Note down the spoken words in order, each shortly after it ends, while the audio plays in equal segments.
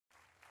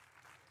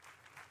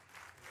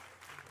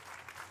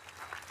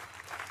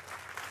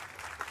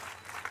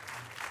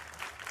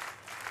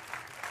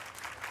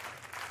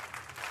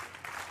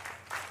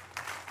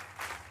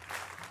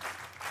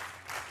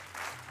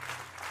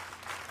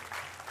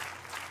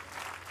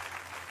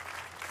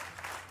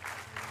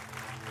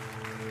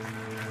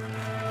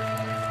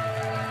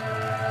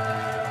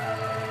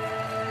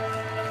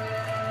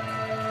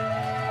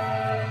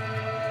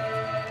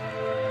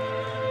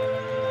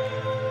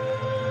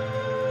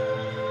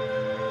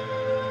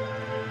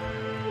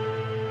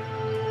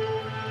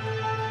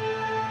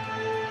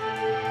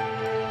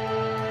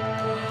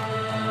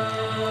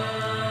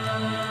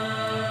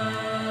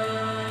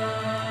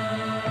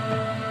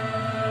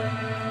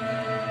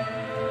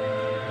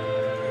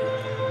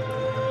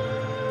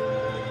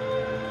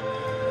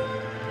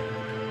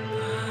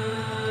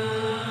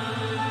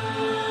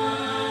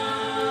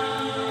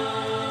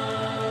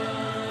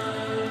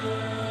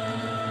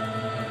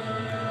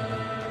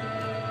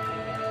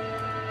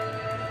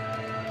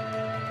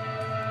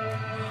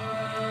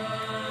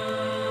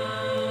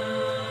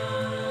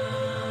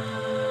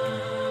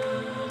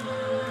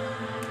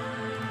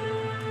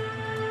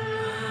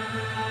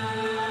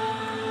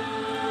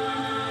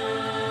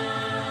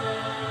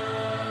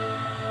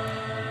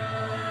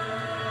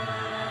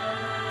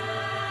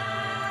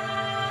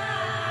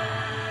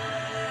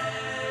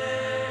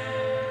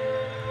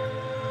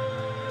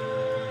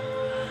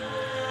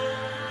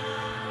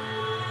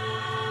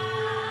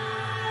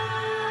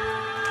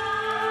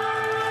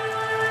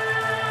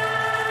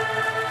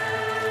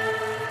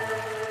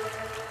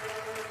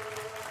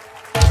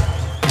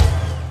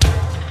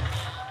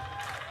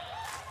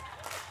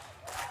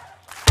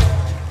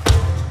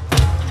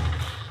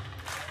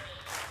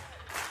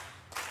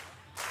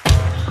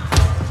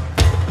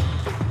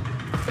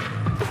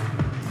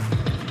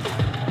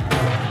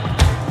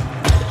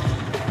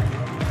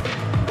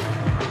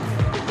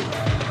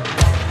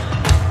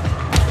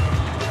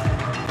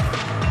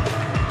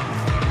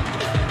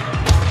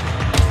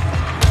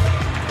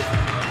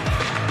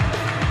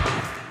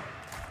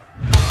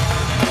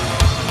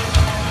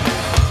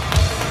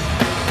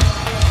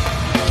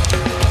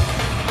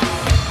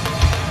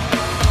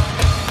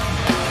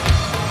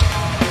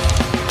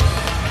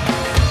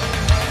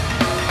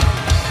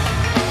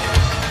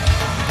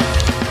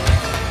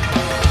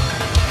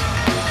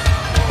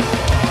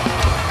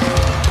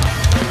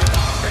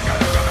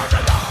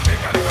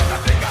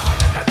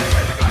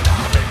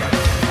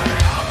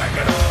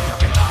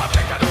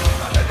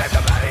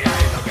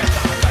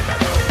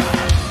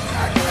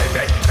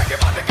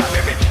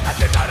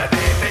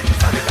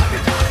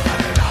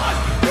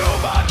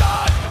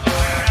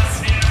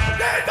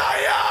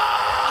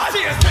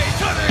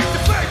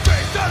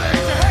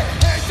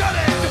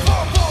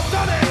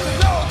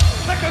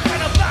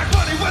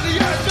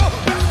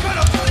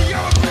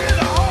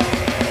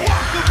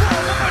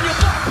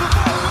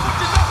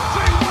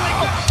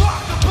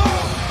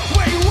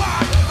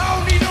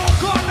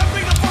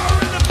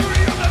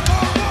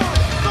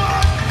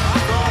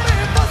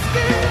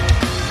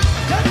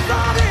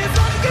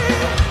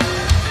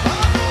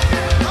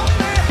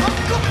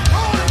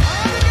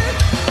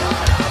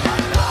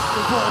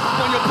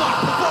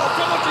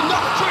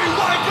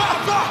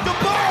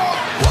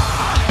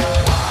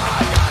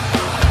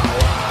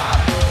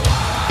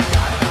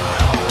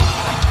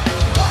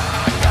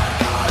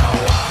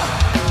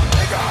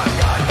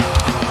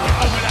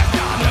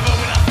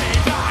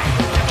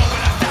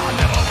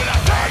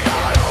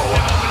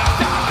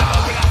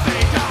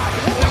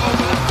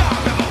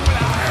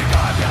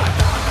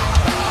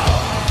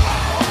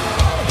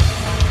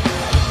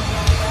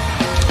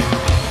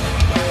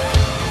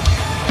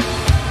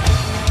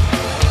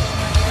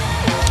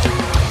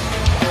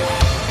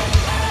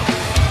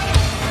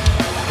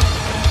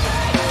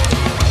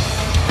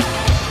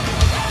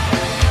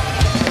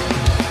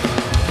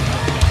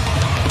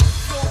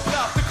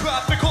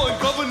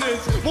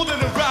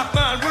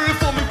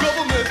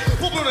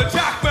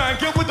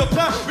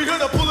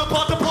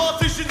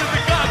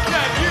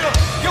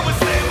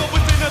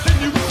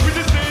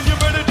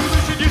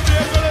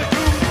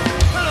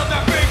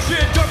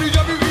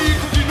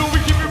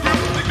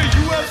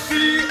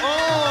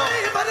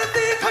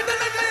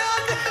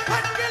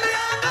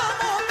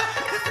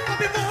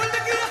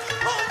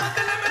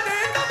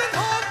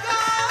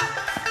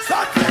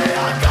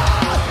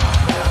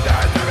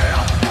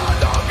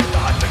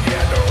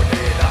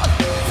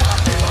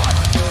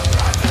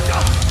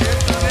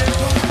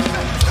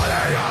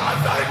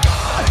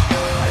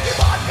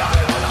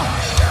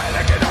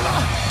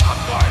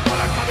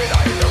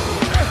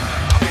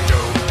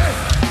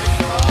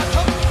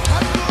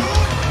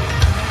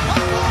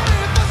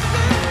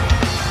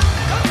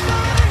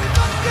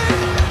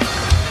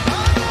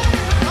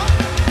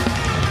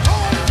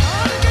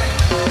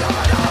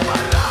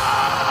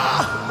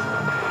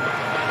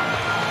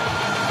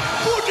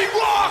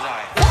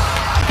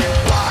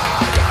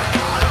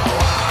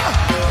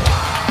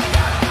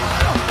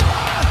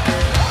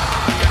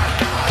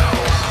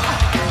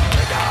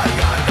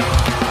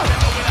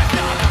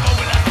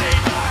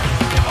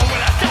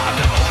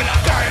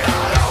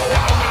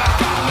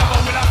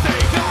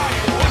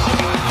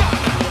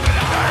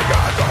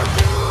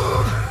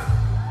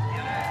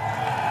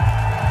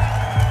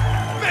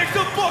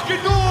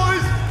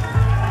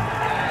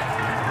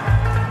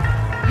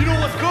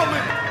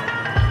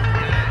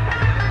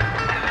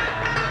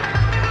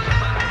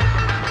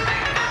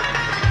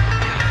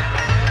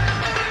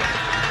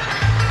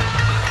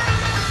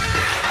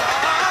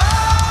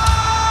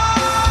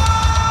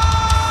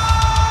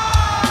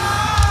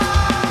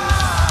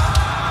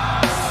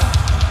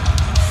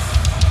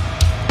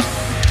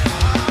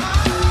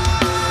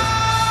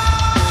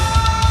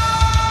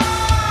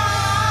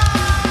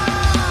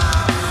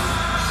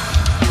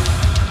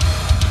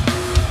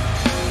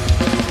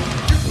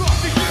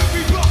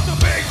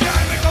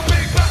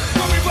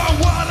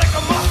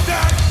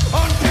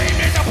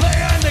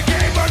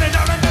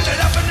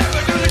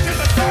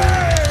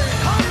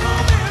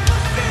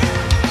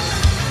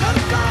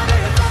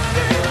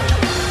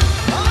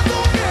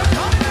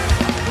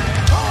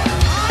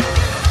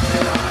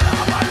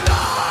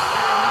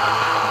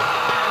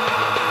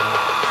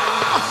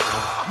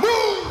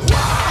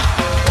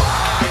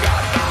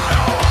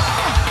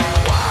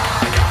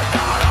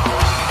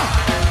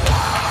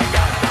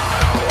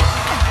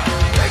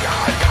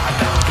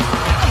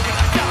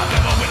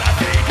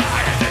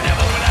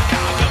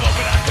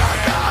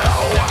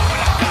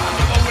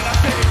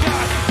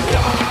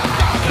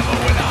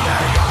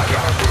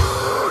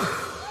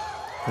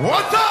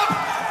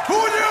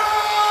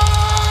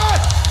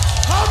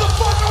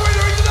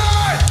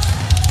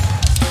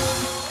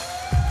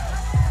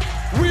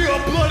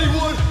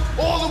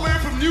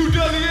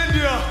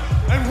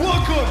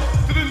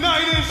welcome to the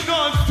 9-inch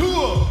Naans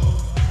tour.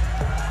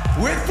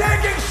 We're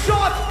taking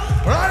shots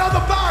right on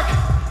the back.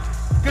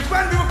 Because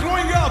when we were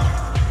growing up,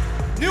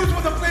 news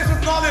was a place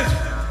of knowledge,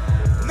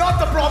 not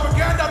the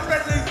propaganda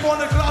peddling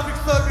pornographic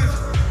circus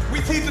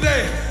we see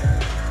today.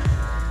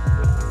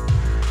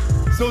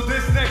 So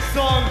this next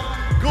song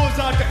goes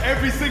out to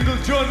every single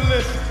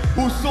journalist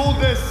who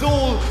sold their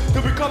soul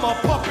to become a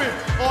puppet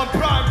on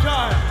prime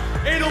time.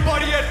 Ain't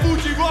nobody at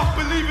Fuji Rock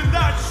believing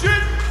that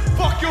shit.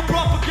 Fuck your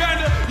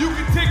propaganda, you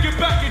can take it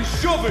back and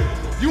shove it.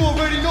 You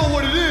already know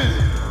what it is.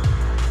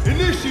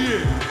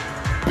 Initiate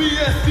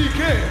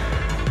BSDK.exe.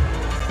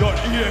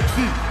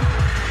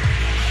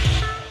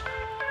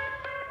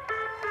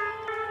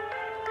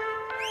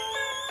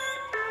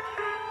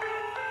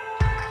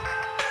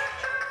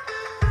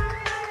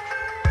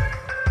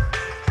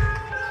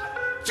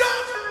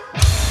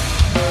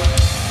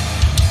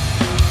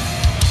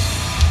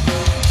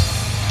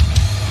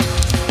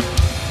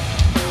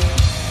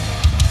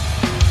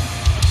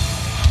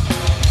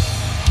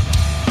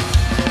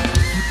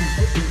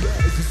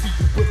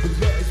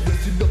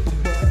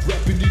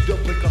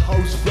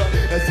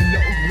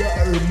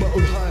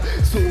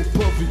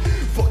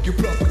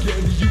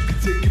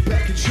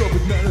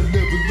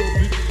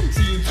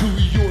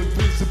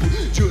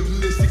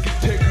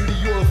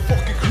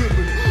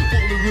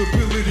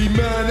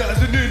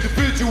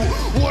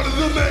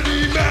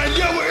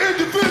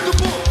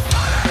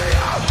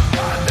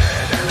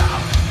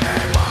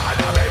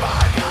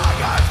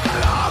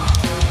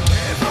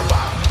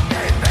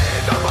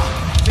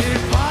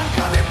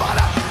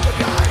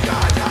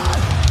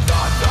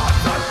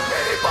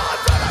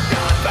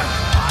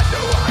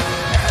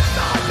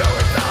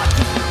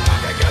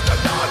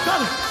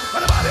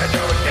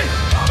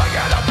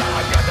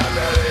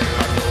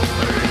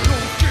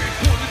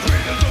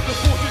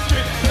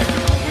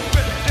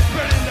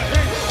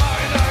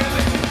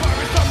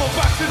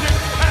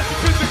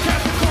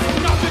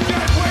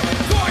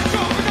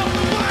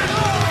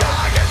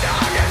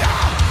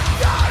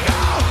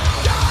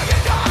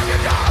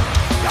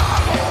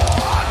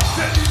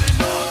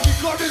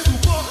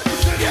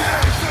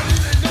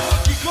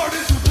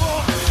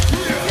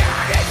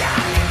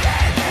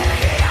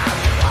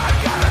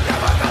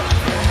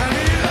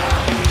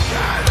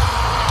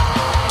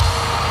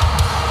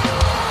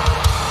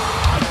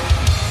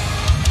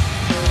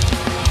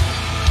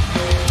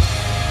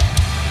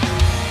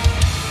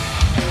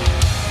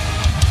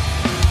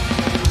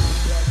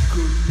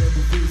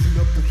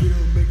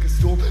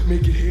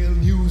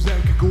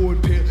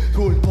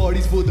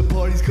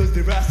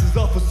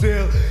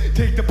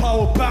 Take the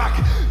power back,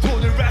 throw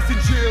their ass in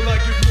jail. I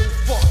give no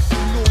fucks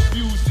and no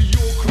abuse to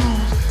your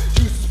crews.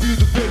 Just spew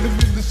the venom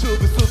in the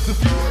service of the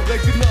few.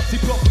 Like the Nazi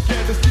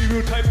propaganda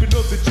stereotyping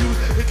of the Jews.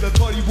 Hitler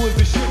thought he was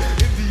the shit,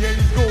 in the end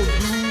he's going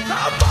through.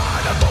 I'm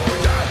on a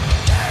motor,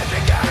 and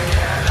they can't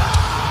get off.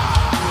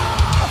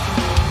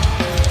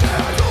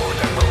 They're doing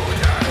the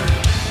motor,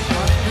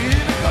 must be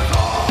because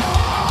of.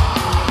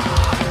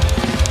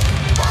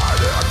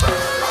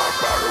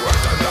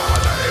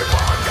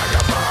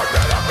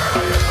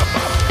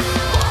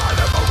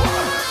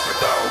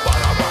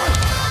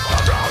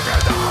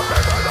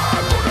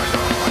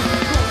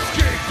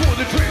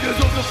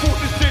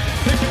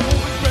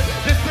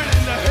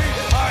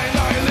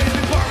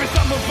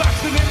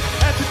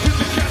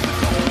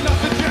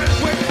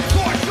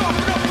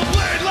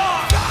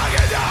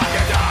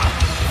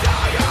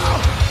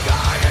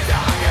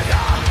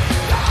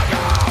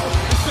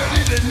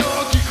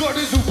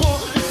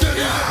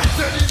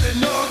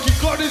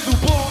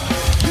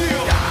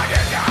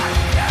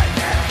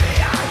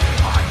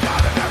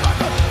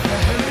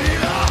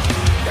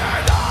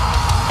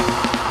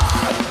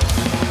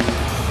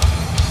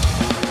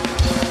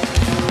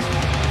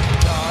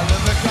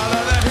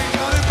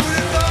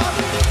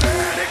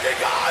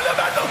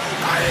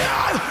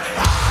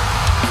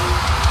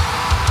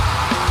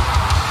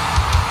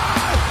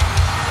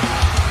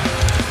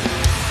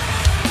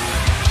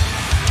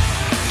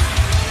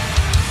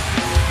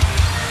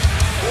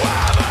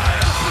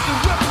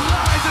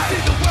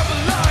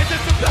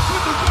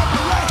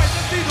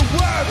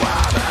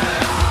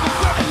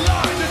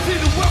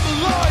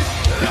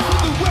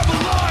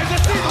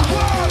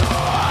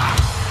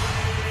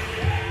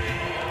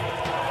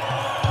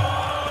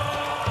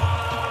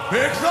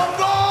 Make some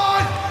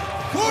noise!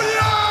 Fuji!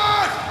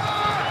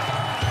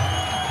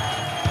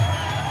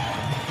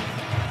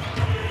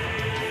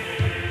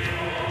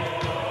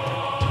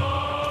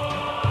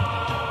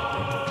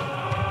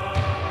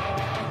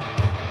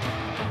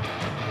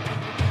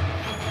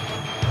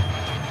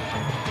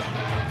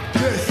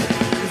 This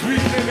is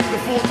reclaiming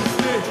the fourth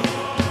estate,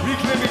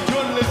 reclaiming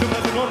journalism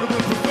as an honorable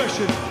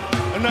profession,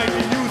 a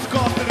nightly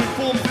newscast that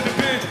informs the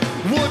debate,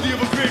 worthy of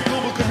a great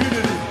global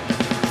community.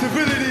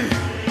 Civility,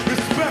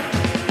 respect,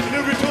 and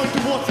a return to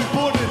what's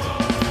important.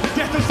 The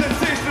death of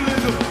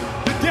sensationalism,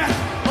 the death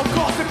of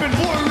gossip and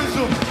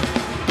voyeurism,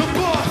 the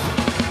birth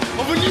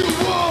of a new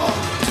world.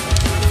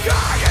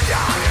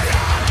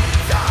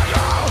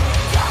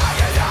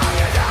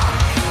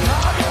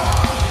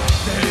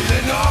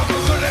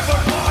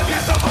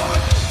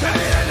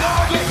 Tell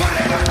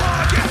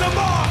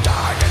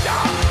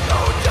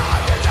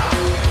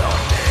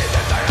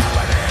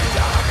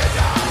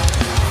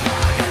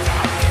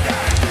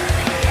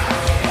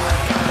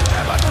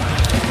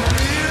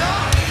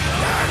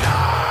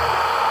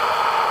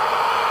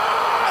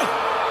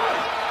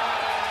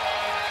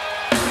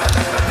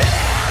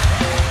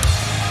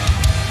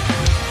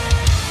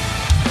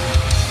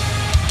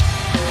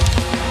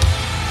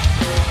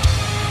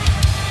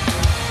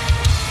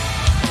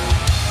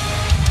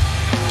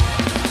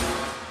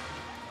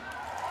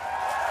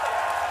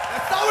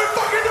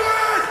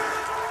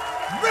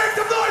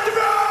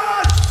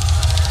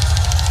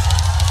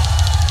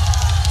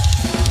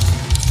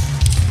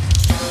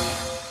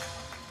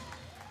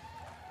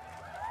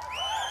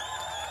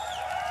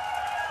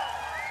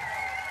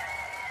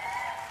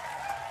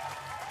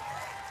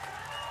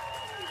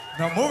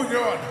Now moving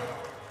on.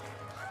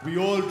 We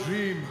all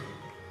dream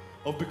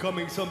of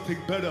becoming something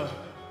better,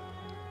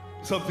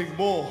 something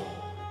more.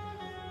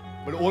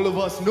 But all of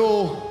us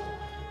know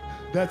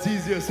that's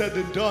easier said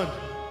than done.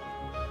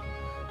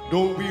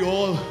 Don't we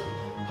all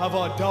have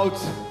our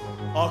doubts,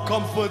 our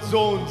comfort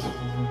zones,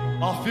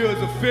 our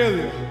fears of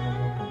failure?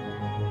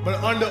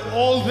 But under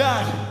all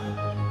that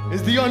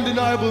is the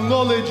undeniable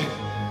knowledge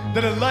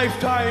that a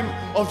lifetime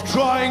of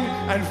trying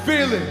and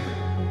failing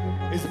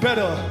is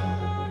better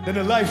than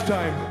a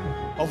lifetime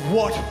of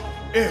what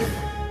if.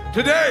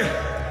 Today,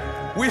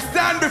 we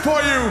stand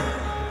before you,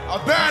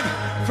 a band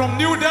from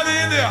New Delhi,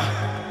 India,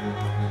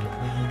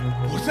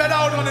 who set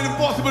out on an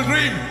impossible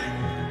dream.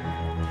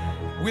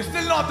 We're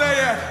still not there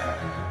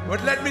yet,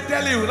 but let me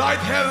tell you, right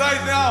here,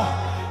 right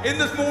now, in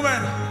this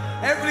moment,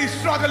 every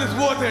struggle is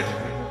worth it.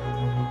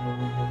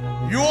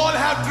 You all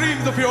have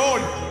dreams of your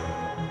own.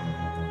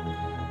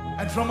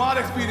 And from our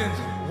experience,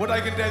 what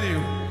I can tell you,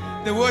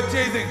 they're worth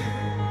chasing.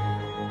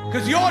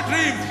 Because your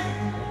dreams,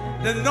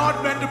 they're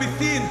not meant to be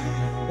seen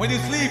when you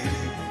sleep.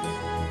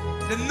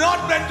 They're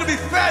not meant to be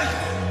felt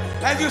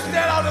as you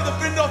stare out of the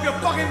window of your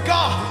fucking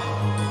car.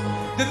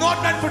 They're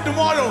not meant for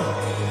tomorrow,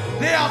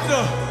 day after,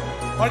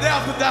 or day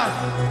after that.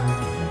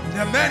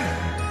 They're meant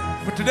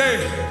for today.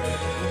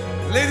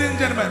 Ladies and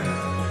gentlemen,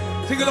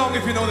 sing along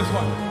if you know this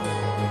one.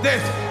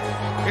 This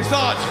is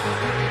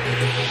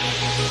Sarge.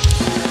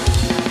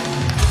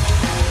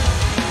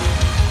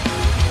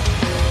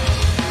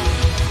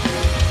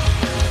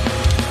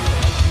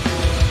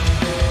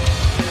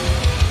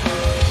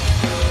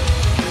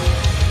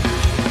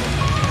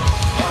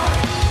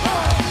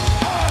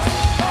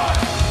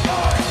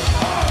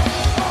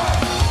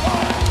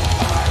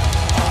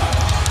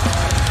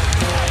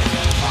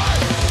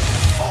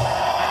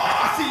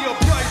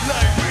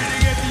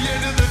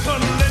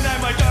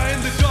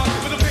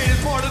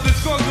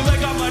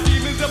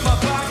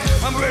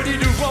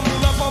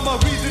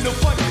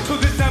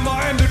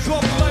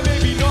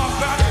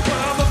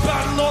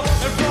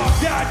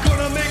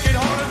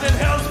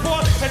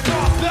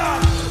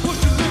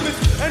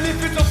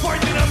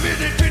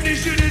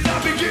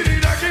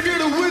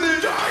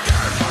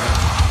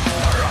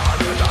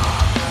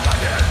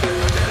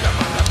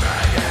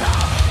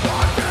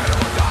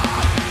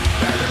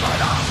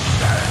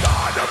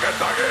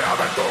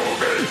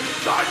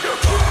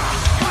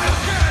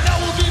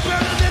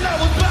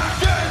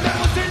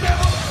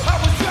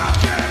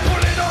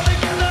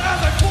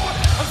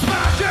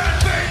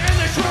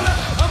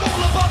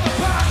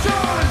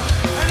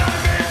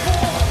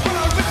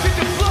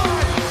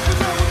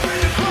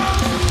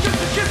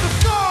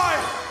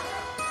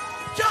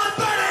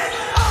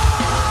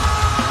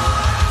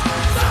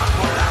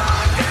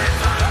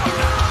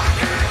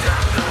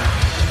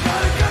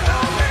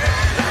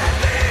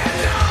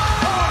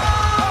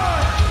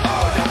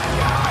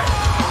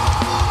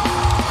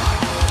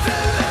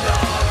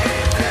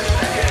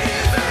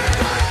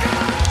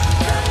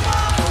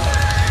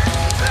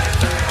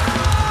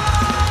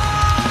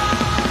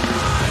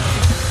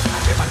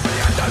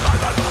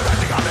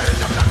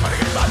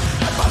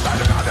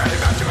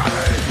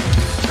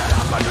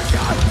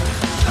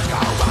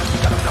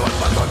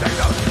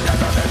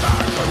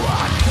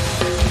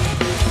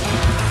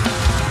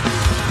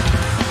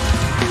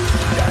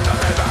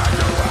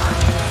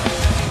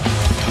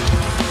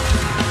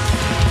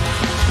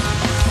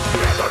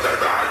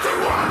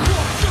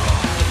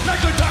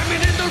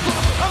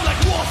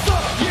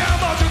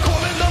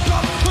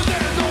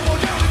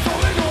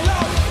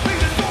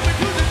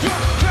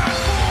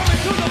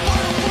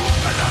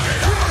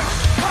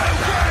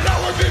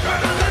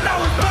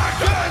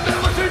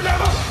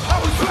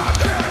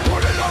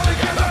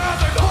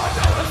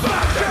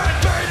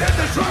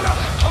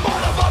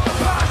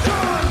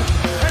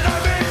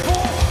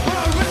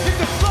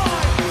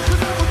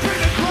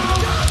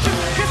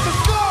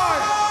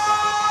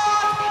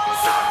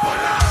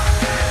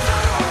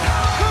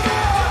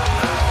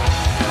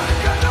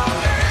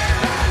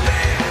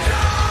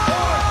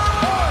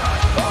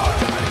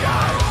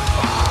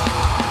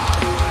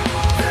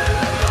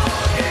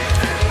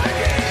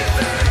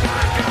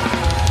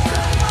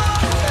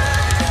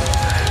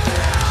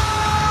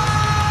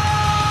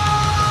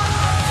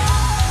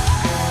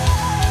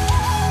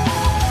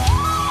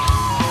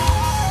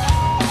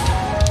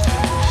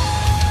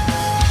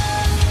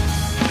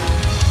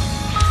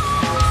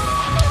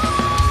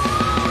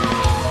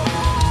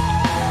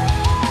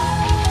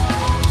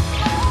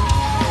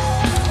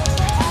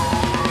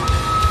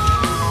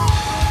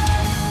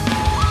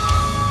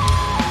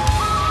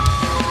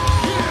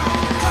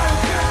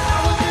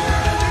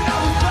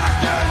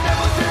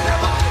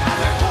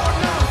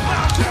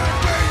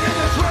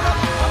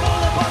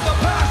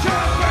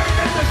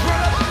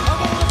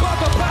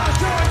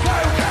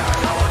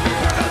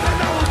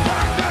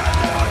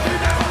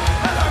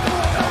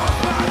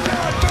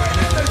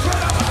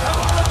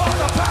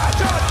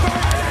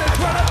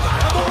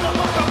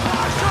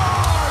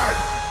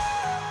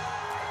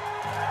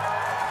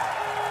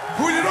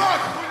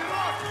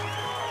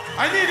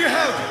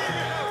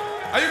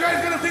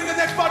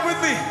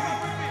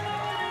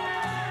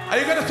 Are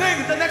you gonna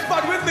sing the next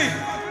part with me?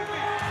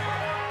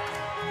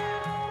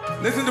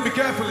 Listen to me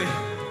carefully,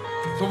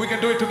 so we can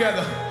do it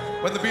together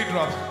when the beat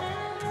drops.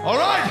 All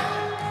right?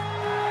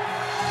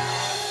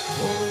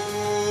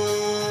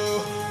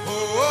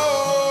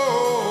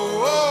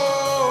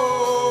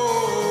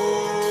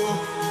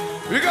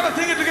 We gotta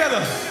sing it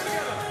together.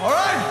 All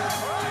right?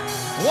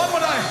 One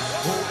more time.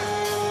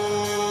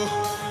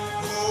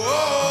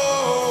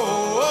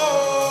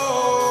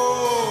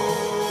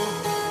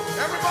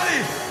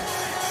 Everybody,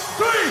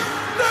 3,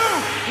 2,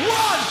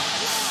 1.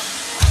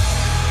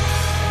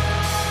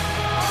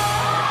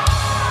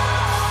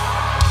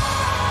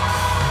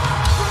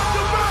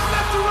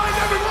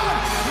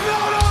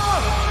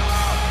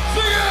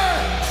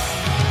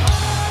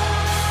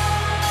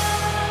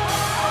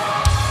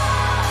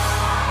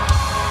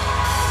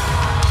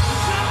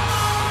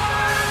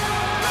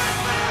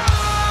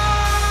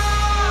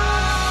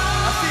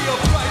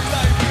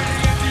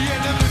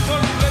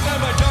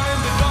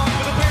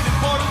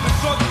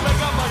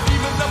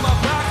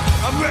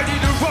 I'm ready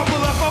to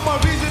rumble, I found my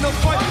reason to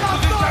fight. So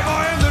this time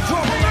I am the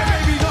trouble, I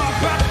may be not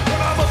back, but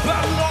I'm a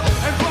battler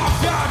and rock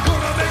down.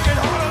 Gonna make it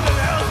harder than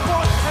hell's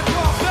born and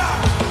drop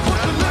back.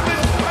 What's the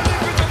limit? I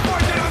live in the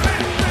fight that I'm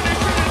in.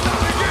 Finish it, it's not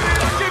beginning,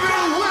 I give it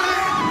a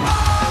winning.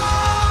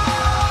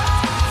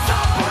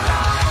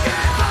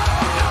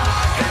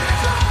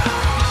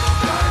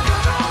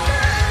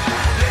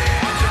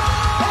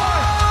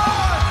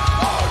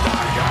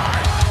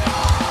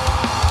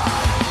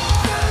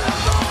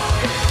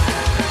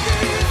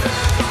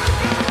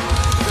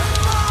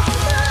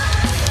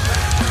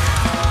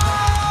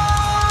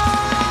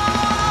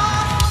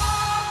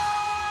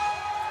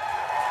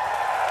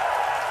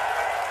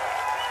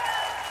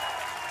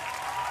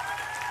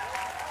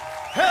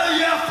 Hell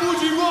yeah,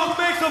 Fuji Rock,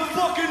 make some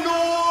fucking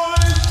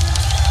noise!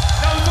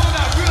 That was on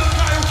that real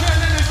Kaioken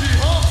energy,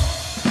 huh?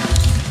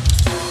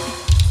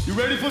 You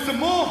ready for some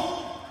more?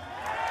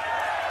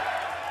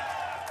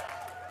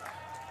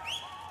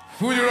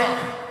 Fuji Rock.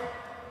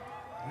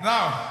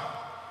 Now,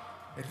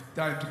 it's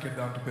time to get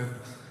down to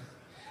business.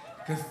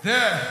 Because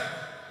there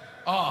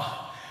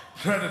are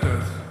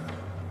predators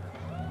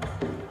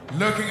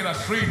lurking in our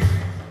streets,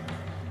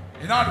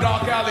 in our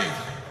dark alleys,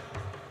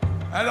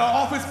 at our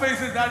office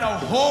spaces, at our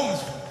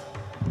homes.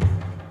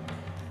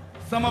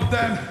 Some of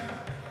them,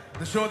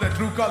 they show their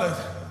true colors,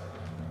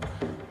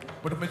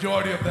 but the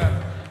majority of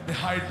them, they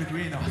hide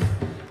between us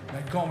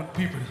like common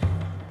people.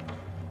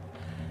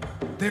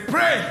 They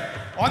prey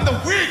on the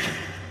weak,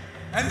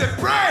 and they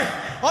prey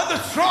on the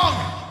strong.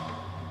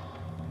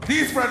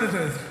 These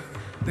predators,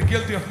 they're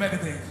guilty of many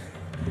things,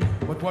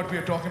 but what we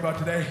are talking about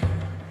today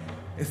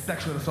is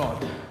sexual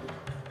assault.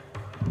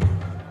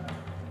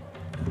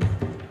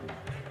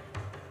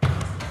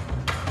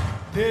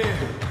 They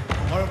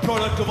are a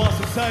product of our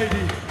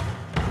society,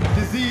 a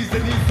disease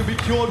that needs to be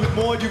cured with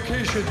more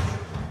education.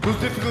 Those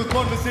difficult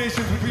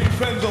conversations between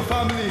friends or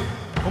family,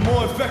 or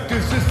more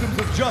effective systems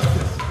of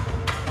justice.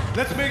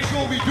 Let's make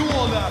sure we do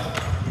all that,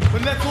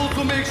 but let's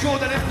also make sure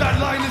that if that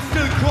line is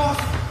still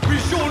crossed, we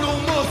show no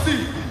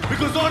mercy.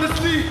 Because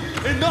honestly,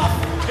 enough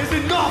is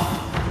enough.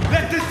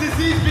 Let this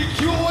disease be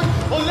cured,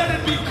 or let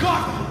it be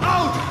cut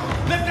out.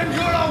 Let them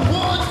hear our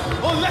words,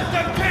 or let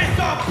them taste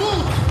our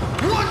boots.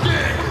 One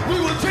day, we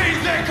will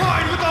change their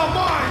kind with our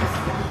minds.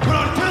 But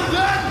until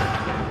then,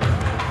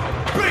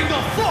 bring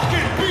the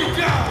fucking beat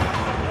down.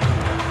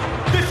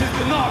 This is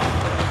enough.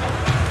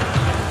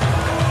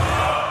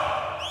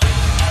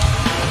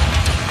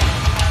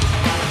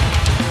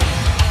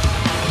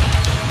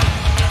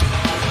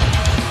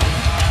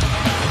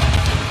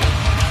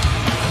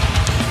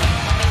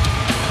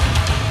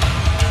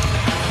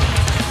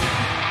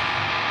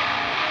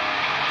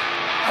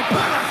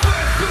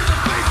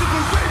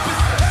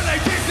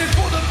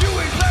 For the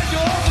viewing pleasure,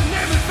 all the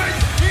name and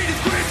face.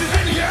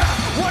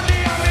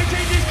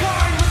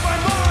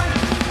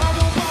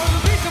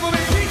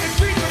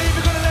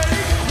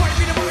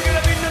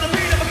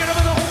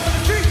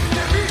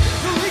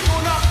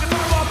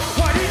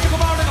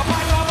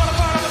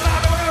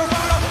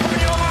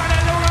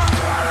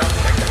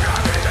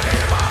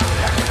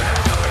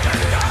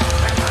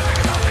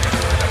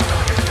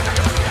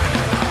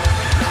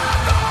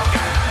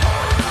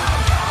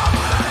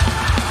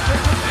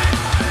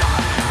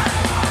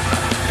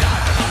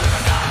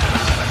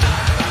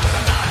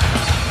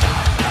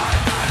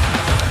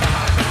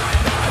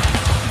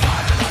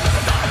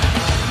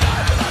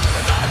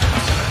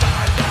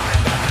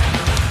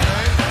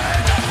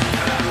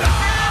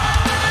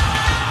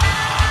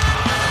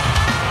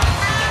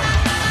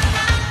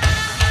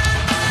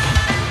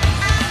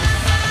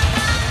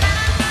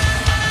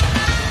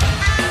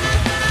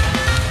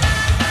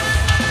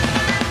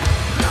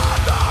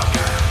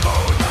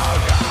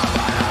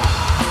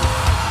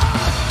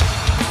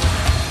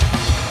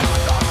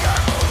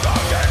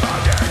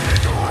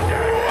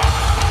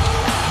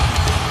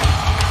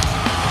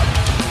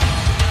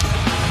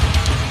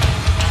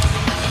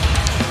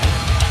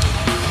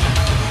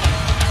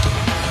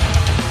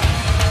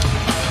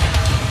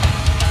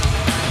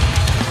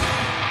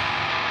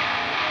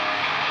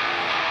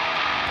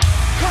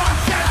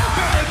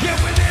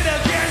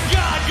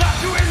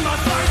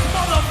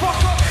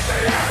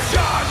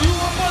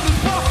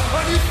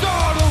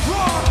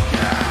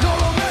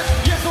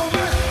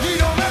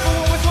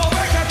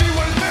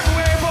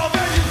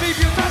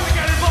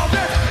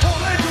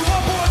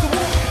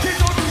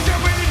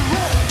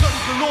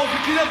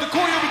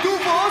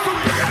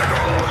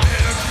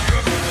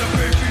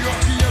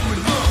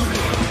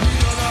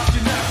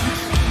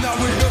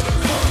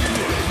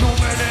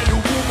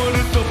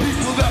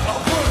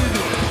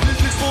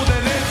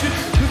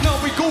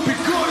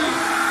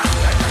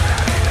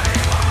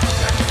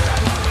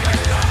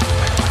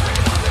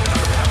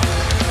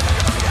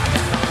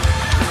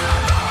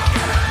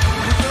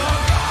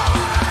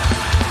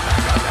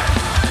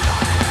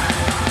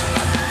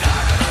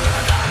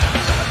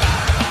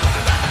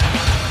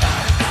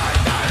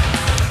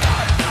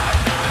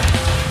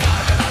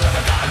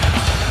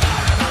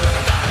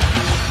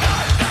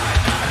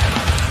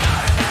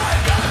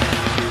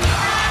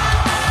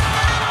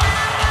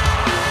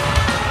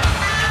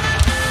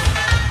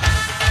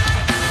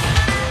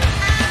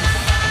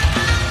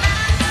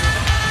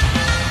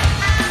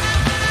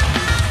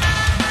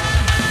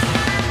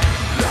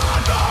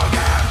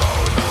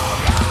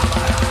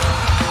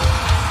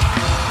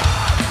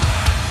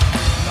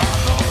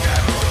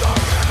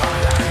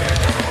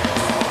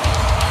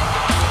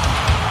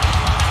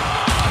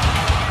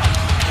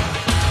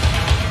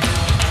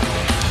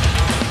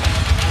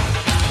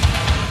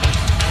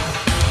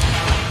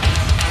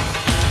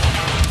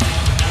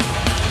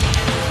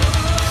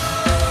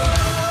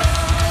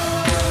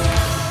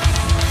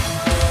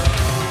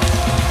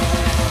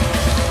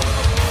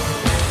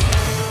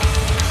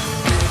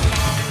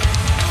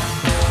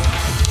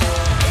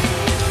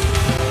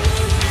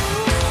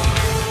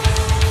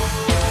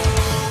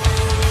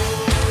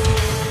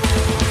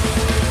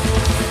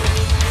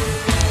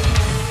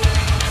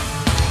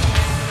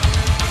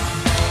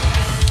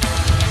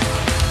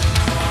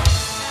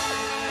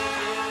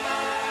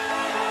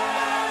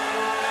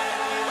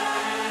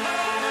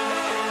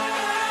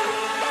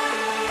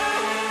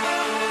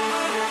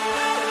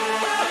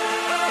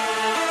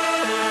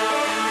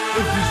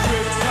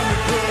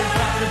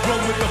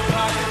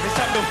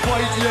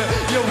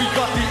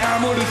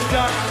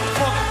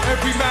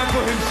 every man for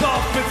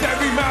himself, it's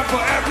every man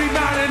for every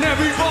man and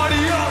everybody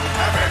else.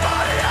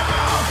 Everybody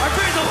else. I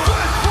raise a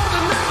fist for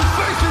the neighbor's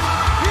faces.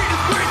 He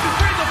disgraces,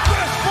 raise a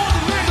fist for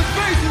the neighbor's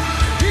faces.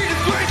 He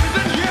disgraces,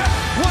 and yeah,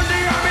 one day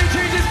I may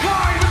change his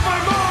kind with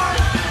my mind.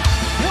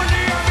 One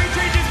day I may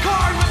change his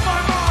kind with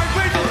my mind.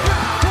 Raise a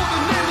fist for the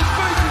neighbor's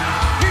faces.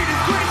 He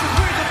disgraces,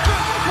 raise a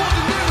fist for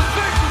the neighbor's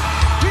faces.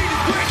 He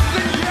disgraces,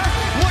 and yeah,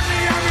 one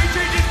day I may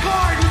change his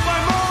kind with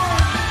my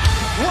mind.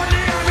 One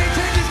day I may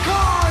change his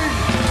kind,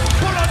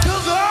 but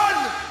until then.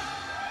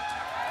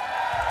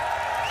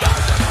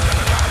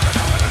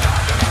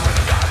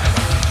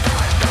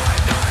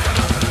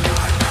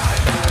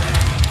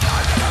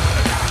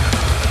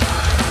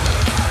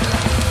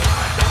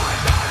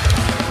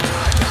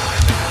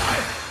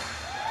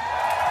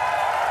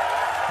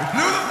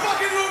 Blew the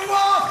fucking roof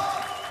off!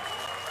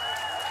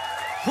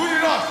 Fuji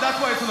rocks, that's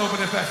why it's an open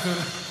air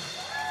festival.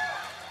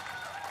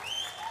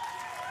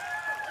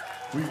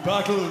 We've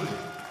battled,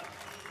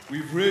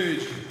 we've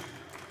raged,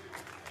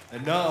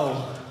 and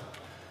now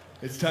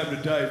it's time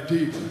to dive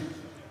deep.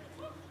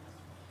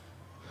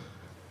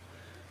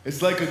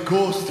 It's like a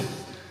ghost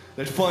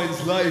that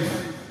finds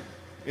life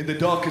in the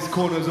darkest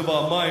corners of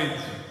our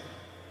minds,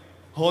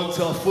 haunts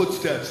our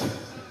footsteps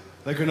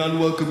like an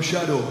unwelcome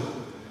shadow.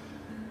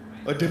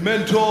 A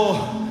dementor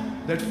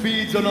that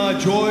feeds on our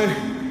joy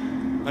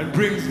and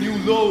brings new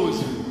lows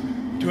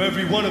to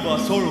every one of our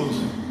sorrows.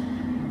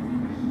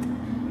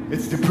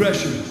 It's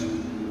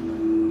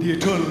depression, the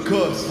eternal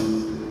curse.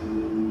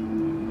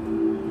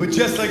 But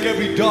just like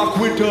every dark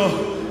winter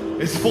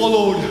is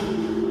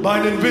followed by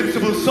an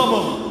invincible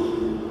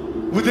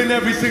summer, within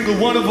every single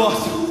one of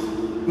us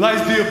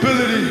lies the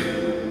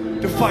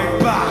ability to fight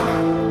back.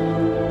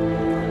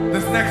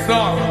 This next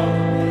song,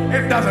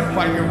 it doesn't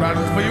fight your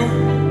battles for you.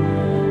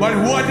 But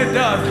what it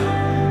does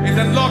is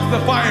unlocks the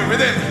fire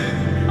within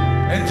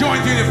and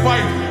joins you in the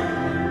fight.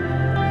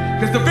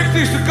 Because the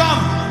victories to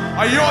come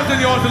are yours and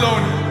yours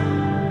alone.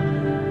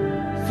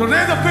 So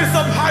raise a fist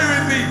up high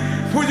with me,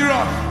 Fuji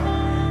Rock.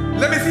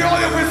 Let me see all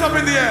your fists up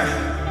in the air.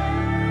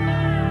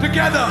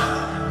 Together,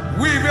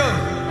 we will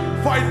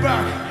fight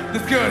back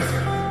this curse.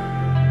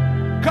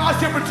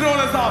 Cast your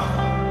patrollers up.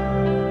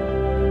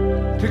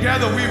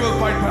 Together, we will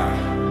fight back.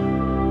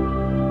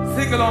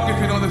 Sing along if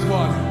you know this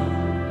one.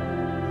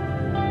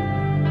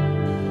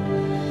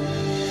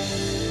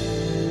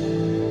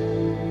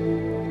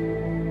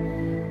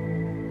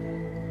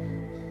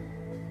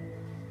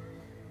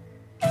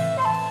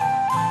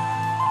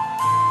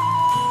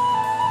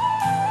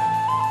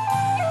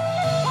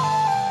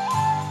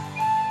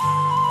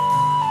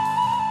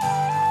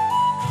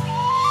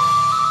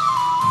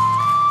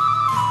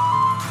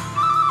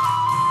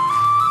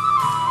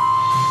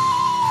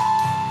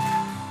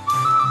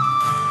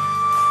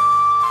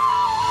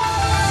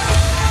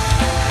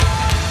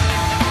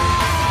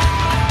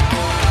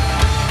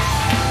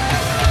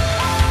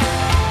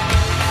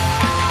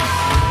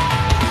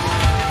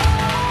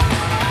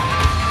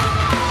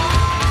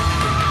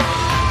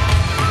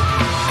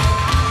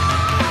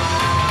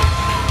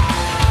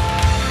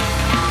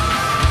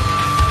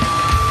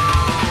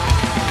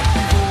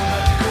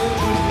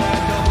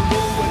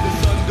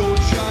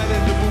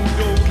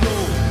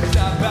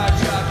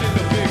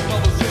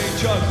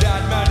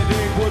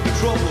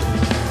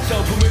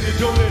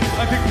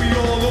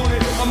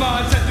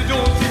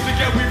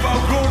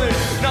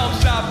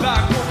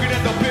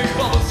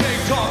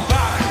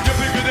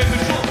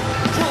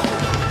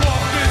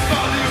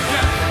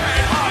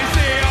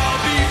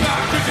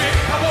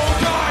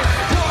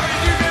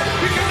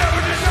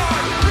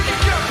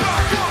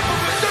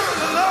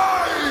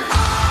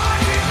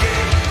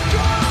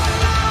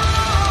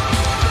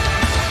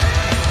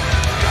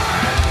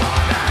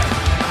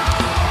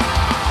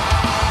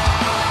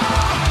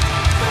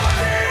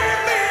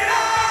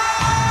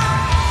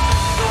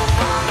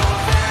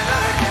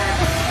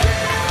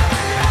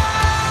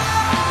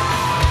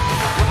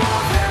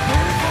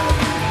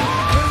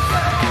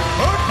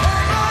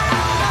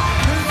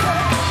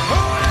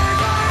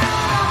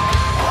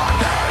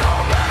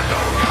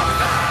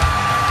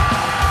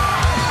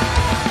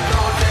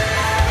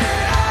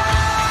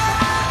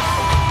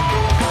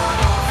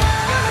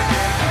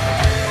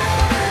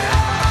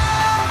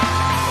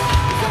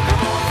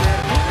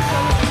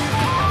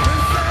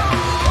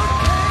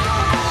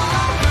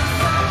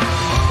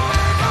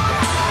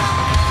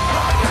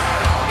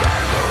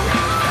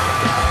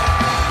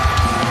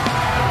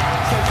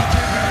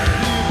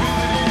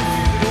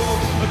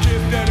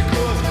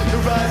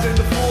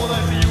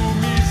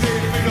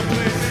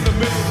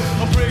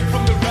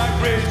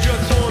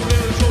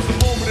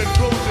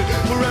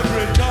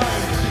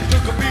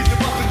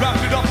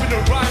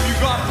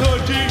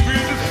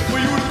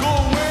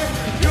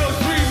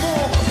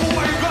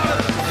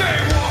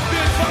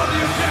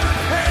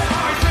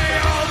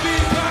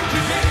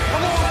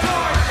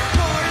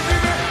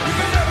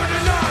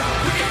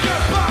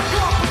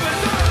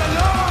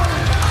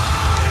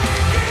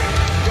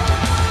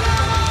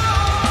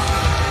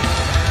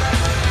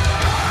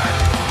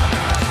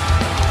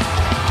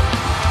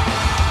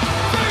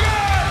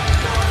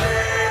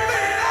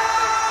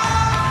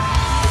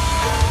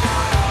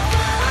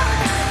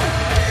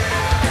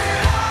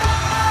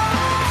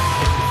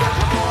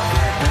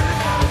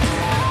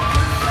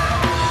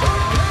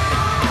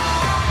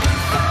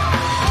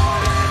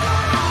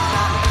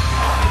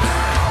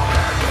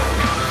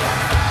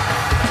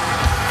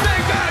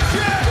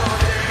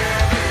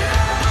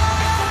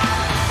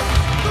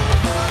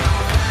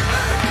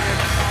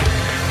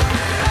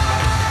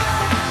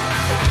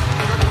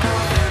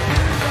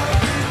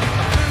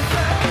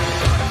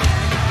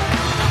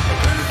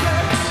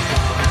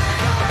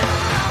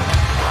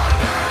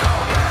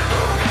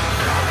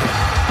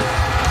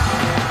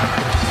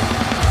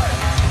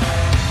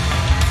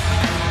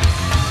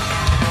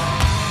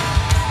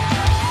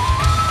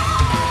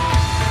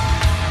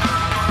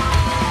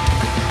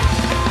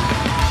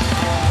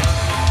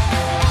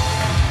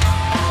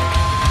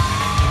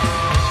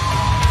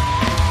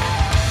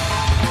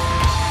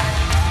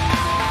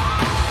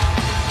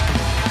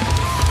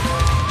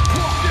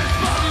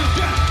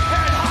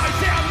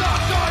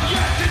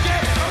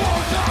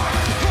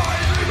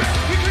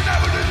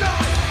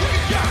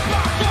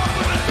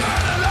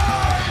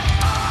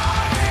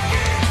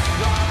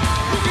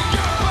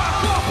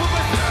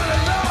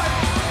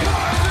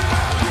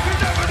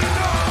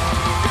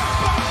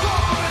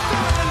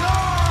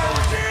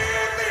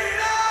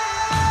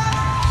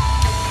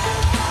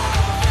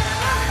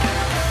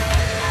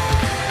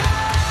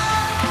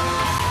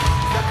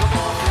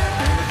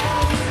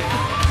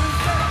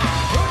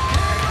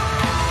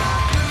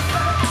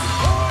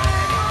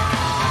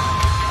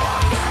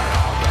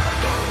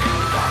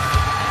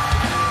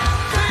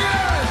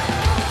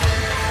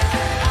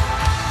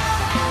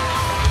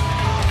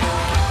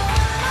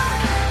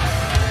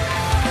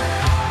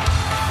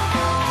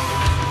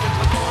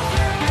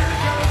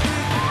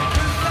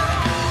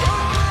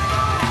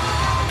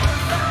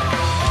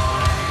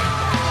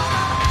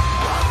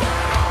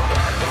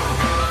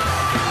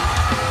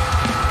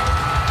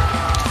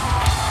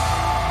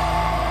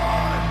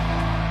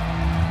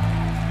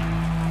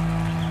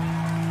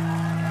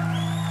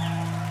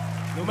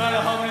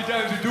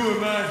 do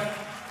it, man.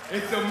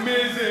 It's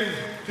amazing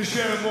to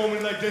share a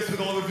moment like this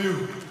with all of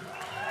you.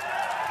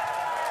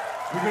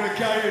 We're gonna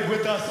carry it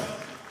with us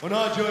on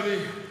our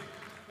journey,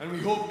 and we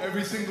hope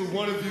every single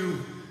one of you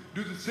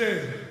do the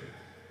same.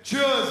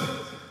 Cheers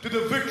to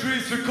the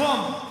victories to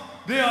come.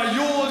 They are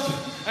yours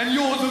and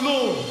yours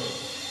alone.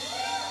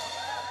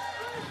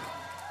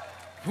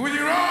 Fuji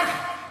Rock!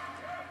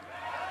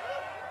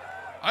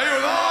 Are you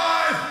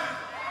alive?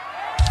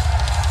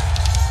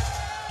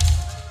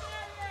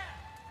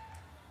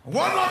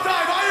 One more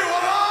time, are you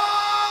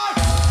alive?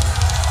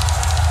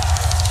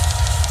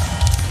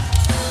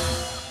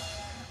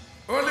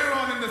 Earlier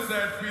on in the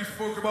set, we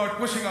spoke about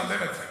pushing our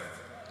limits.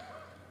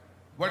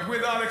 But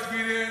with our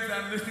experience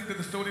and listening to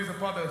the stories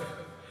of others,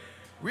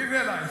 we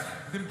realized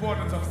the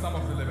importance of some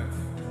of the limits.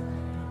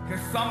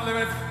 Because some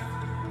limits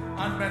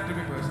aren't meant to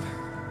be pushed.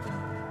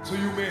 So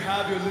you may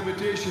have your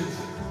limitations,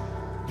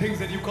 things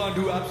that you can't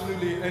do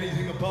absolutely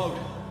anything about.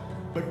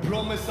 But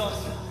promise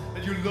us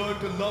that you learn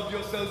to love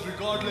yourselves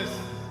regardless,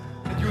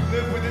 that you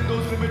live within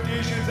those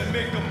limitations and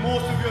make the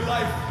most of your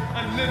life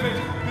and live it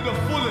to the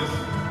fullest.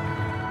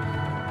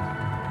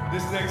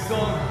 This next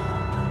song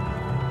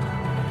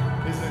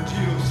is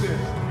Zanjeero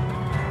Se.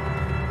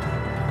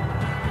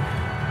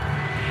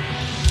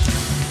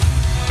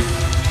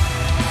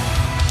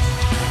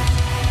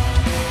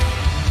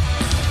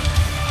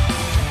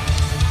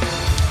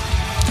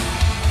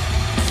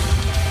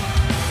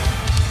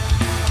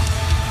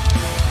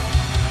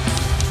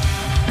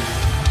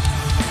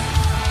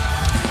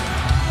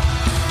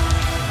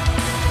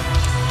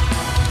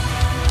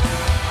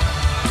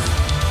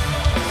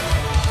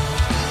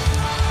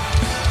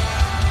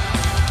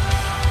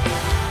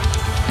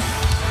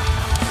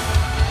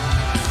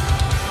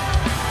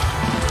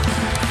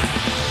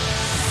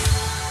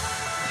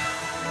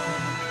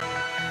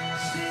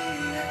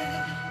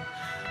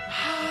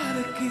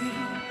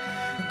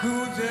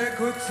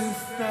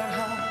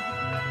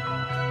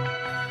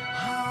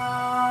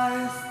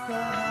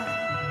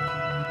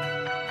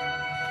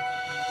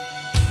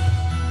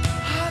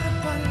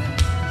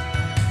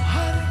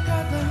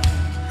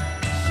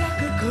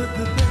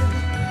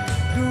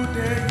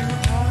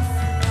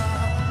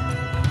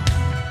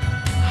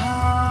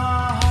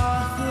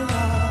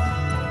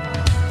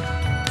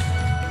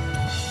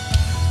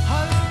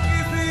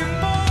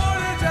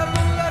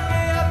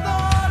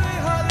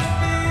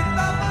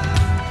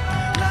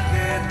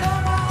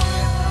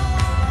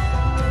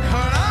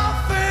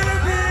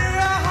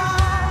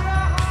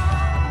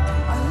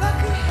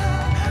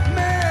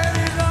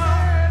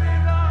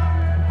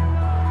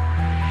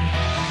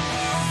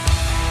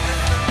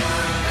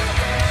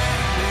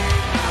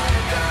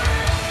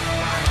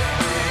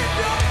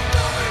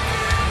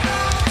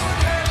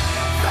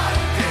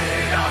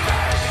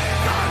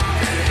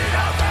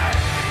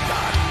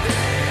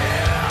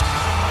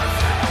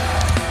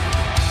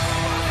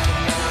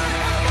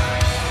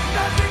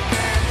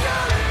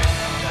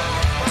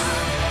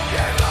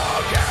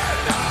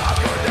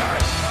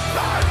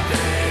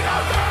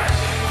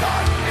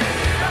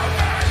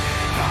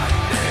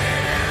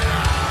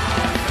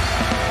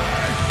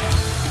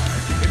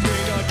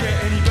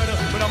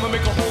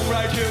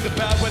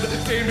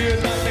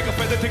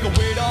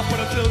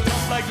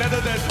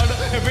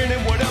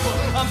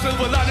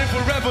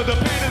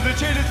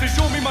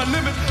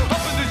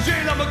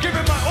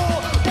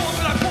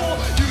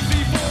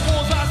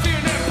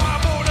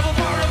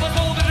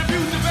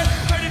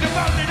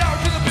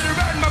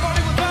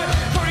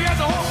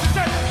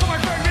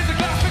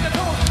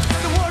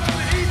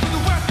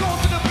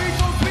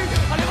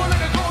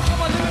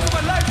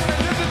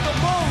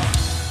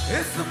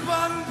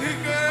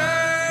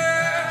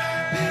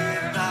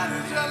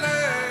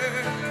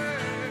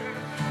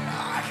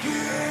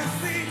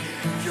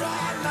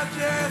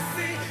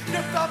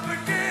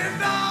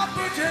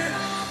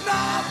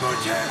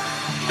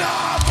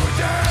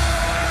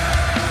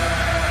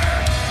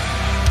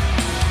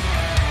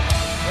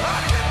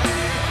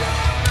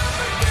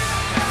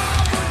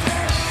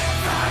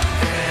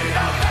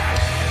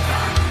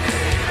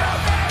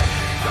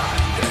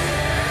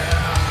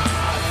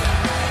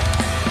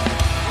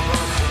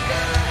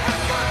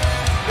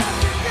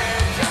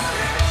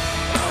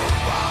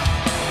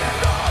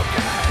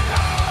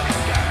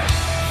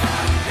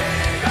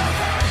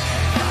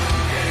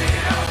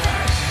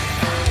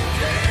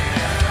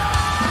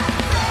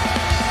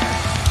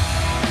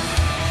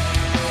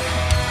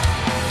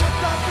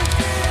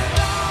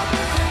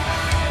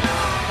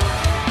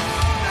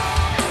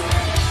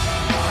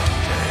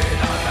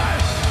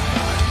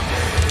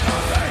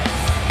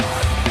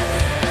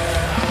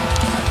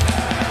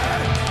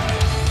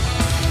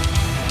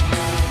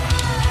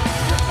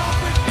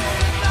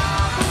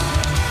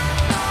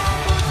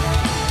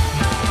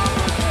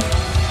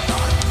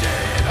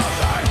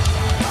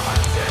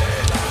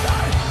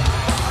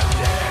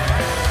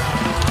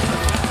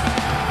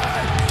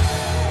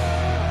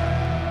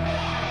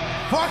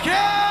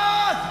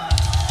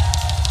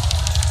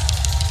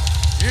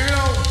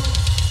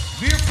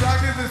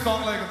 this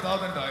song like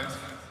 1,000 times.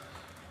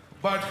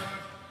 But,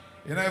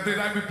 every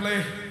time we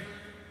play,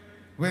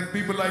 with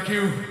people like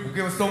you who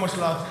give us so much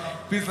love.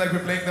 Feels like we're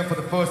playing them for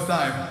the first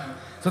time.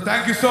 So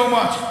thank you so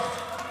much,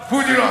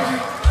 Fuji Rock,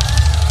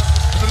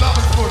 for the love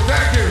and support.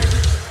 Thank you.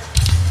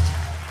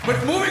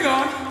 But moving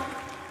on,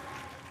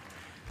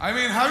 I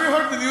mean, have you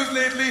heard the news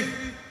lately?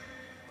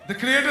 The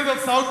creators of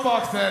South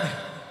Park said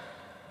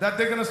that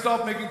they're gonna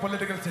stop making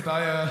political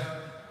satire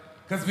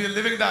because we're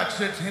living that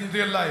shit in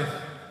real life.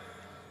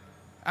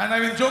 And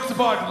I mean, jokes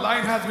apart, the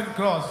line has been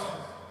crossed.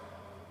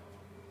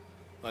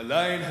 A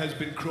line has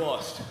been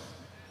crossed.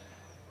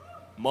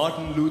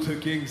 Martin Luther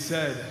King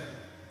said,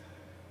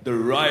 "The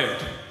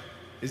riot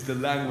is the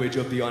language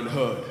of the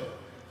unheard."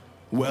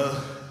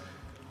 Well,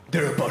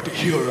 they're about to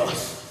hear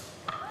us.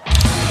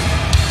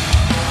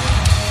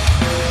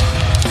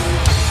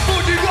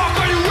 Fuji Rock,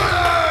 are you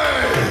ready?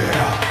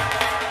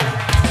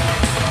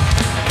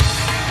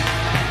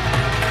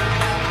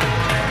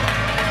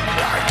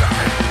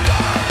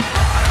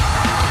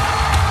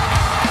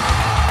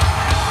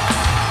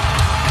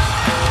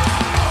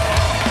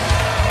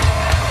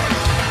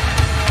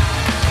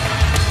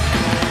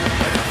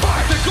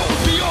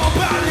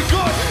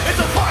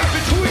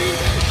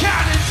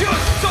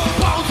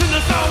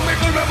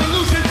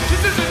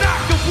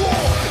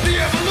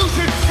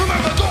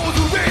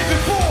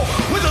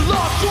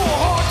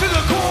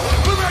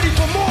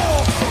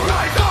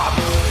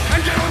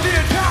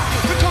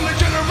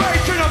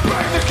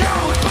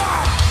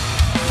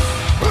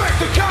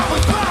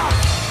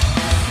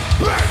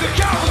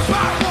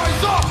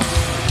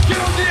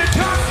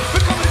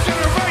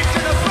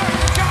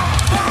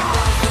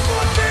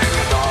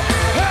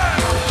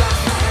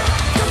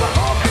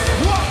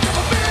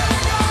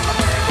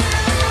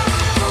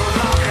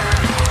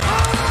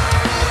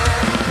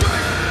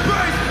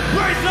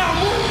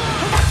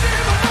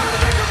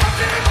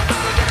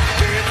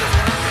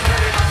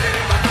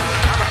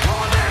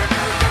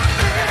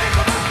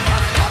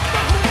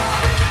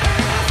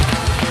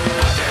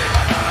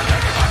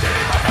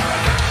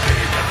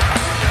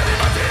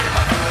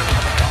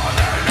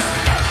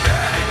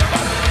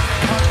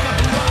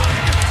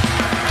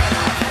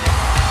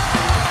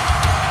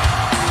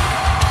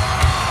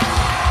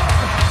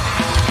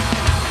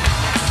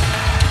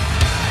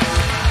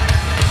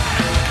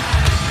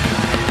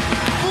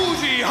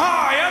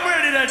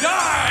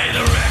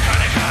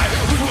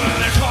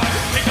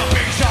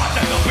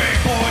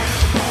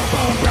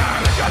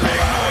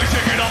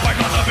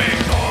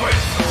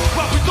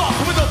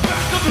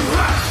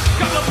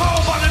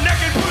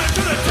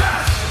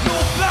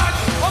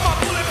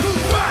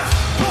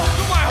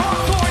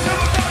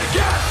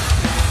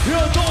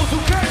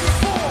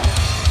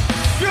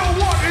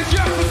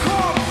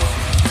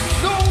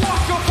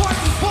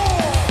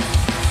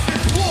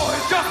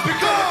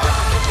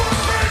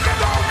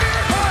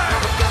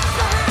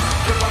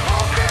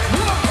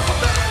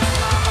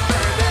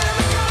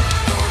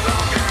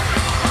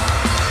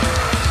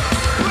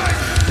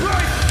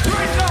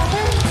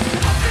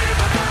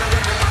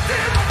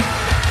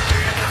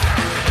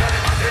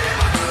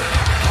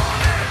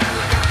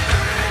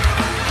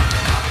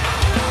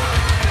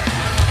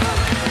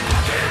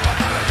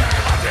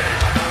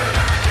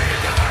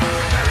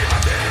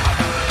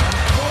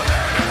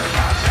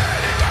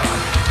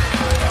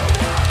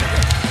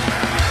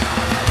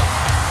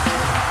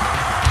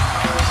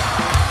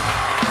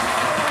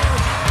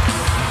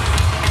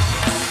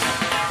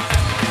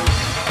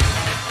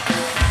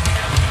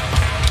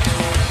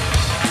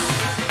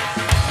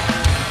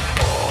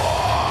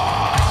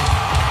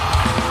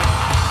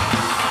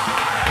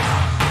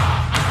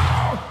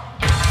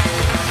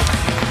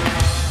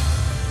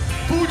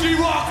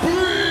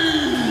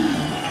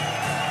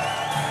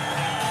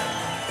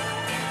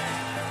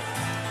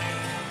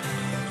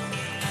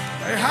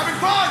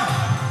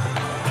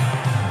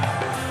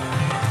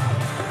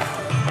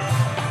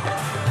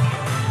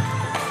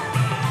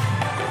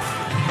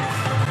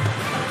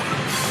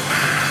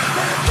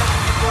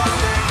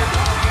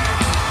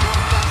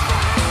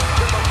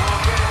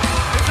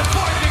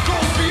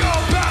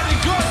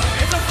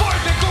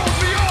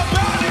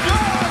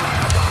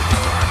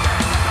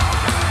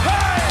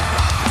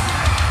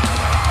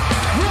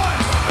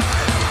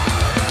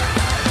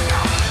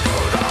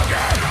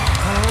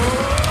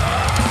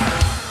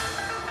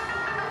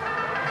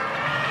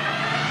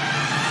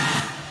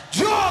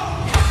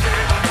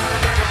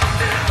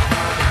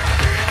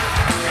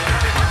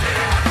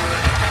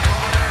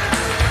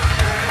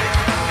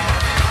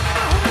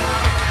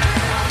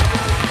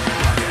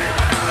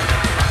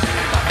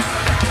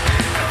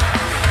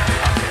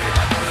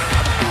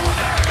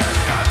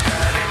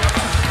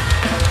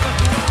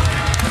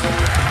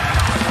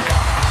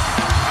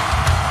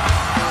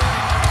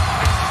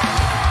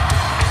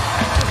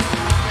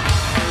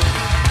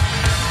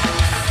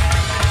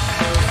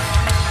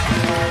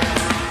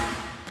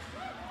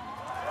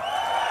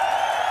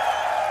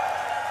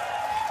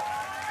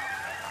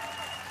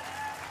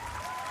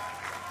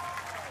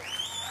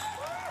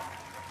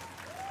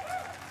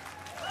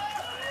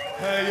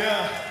 Hey,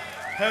 yeah,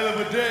 hell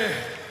of a day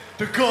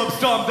to curb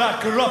stomp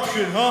that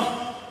corruption,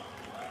 huh?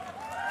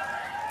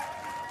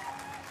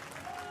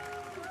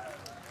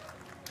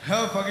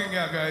 Hell fucking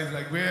yeah, guys.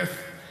 Like we're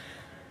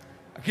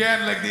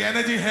again like the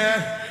energy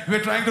here.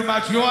 We're trying to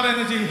match your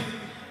energy.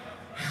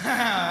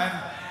 And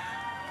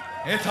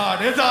it's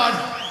hard. It's hard.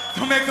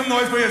 So make some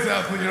noise for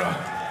yourself, Fuji Rock.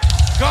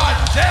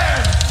 God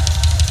damn.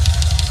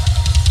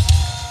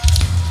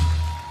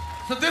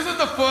 So this is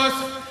the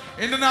first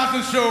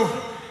international show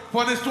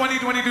for this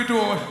 2022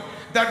 tour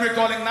that we're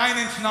calling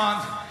 9-inch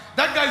Naans.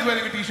 That guy's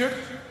wearing a t-shirt.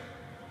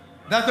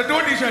 That's the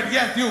tour t-shirt.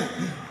 Yes, you.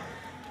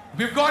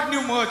 We've got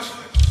new merch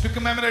to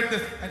commemorate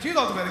this. And she's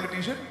also wearing a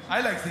t-shirt.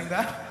 I like seeing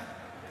that.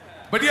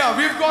 But yeah,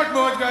 we've got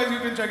merch, guys. You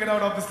can check it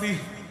out, obviously.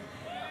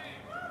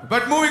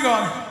 But moving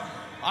on.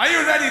 Are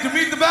you ready to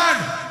meet the band?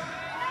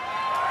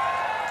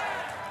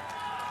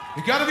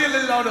 You gotta be a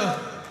little louder.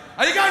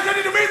 Are you guys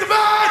ready to meet the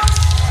band?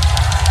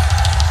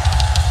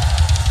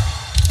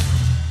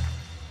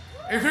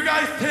 If you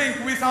guys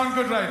think we sound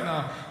good right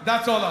now,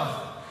 that's all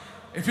us.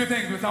 If you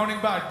think we're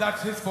sounding bad,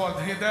 that's his fault.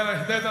 Hey,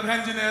 there's our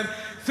engineer,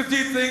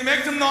 Sujit Singh.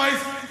 Make some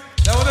noise.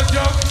 That was a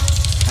joke.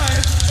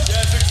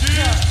 Yes, Sujit.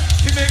 Yeah,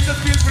 he makes us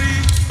feel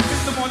free.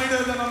 Hits the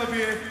monitors and on the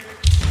PA.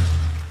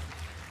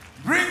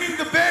 Bringing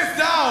the bass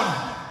down.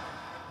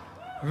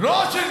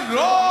 Roshan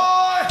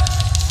Roy.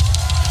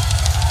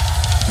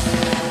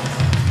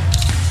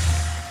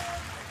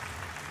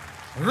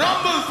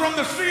 Rumble from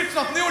the streets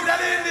of New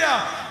Delhi,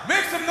 India.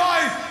 Make some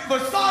noise for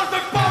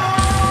Sarthak Power.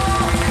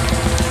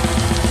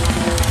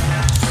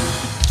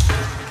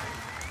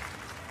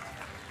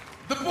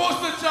 The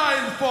poster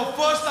child for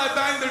first I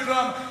bang the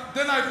drum,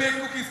 then I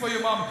bake cookies for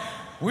your mom.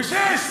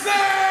 Vishesh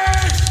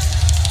Singh!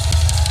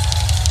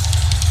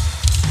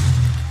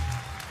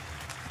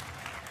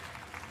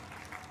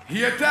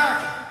 He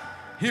attack,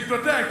 he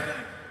protect,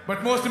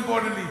 but most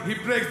importantly, he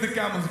breaks the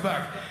camel's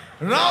back.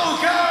 Rahul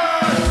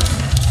Khan!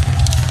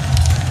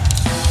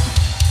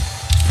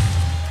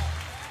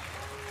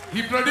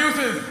 He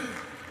produces,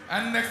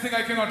 and next thing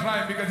I cannot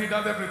rhyme because he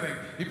does everything.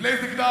 He plays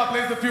the guitar,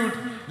 plays the flute.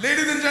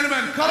 Ladies and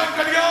gentlemen, Karan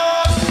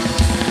Kadiyar!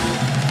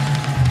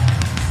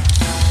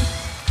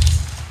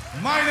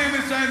 My name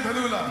is Jain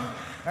Bhalula,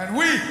 and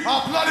we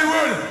are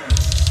Bloodywood.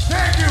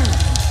 Thank you.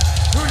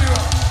 Who you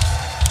are?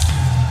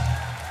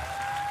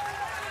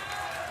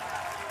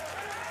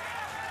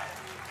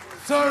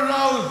 Sir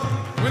Rahul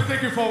will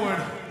take you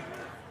forward.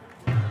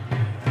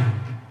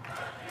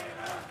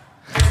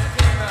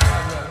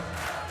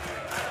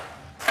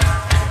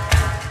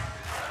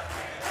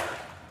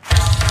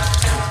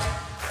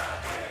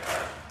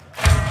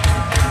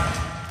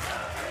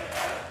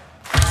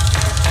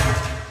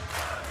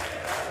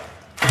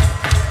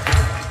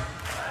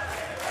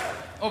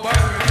 Oh, by the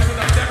way, this is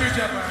our debut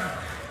Japan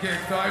gig.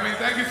 So, I mean,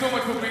 thank you so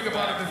much for being a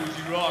part of this.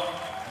 Fuji Rock.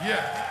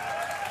 Yeah.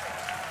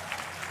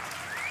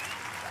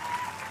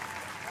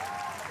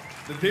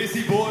 The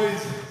Desi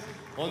boys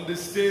on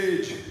this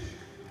stage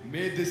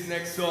made this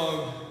next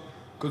song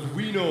because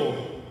we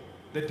know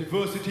that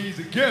diversity is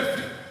a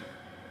gift.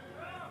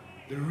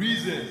 The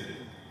reason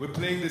we're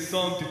playing this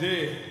song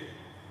today,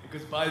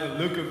 because by the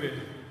look of it,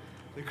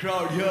 the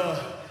crowd here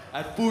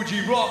at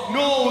Fuji Rock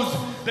knows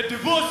that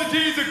diversity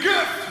is a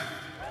gift.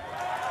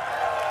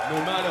 No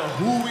matter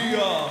who we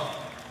are,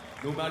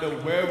 no matter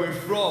where we're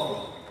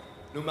from,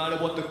 no matter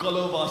what the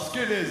color of our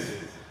skin is,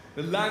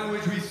 the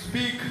language we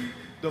speak,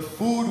 the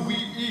food we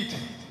eat,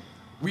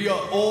 we are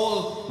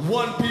all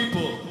one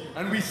people.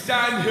 And we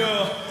stand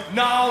here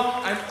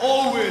now and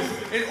always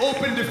in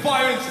open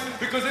defiance,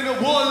 because in a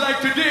world like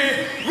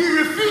today, we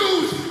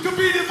refuse to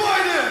be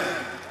divided.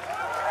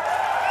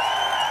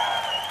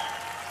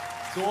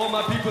 So all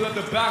my people at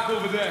the back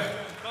over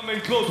there, come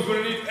in close. We're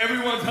gonna need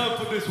everyone's help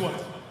for this one.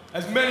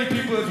 As many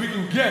people as we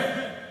can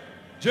get.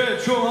 Jed,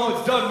 show them how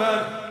it's done,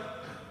 man.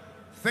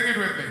 Sing it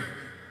with me.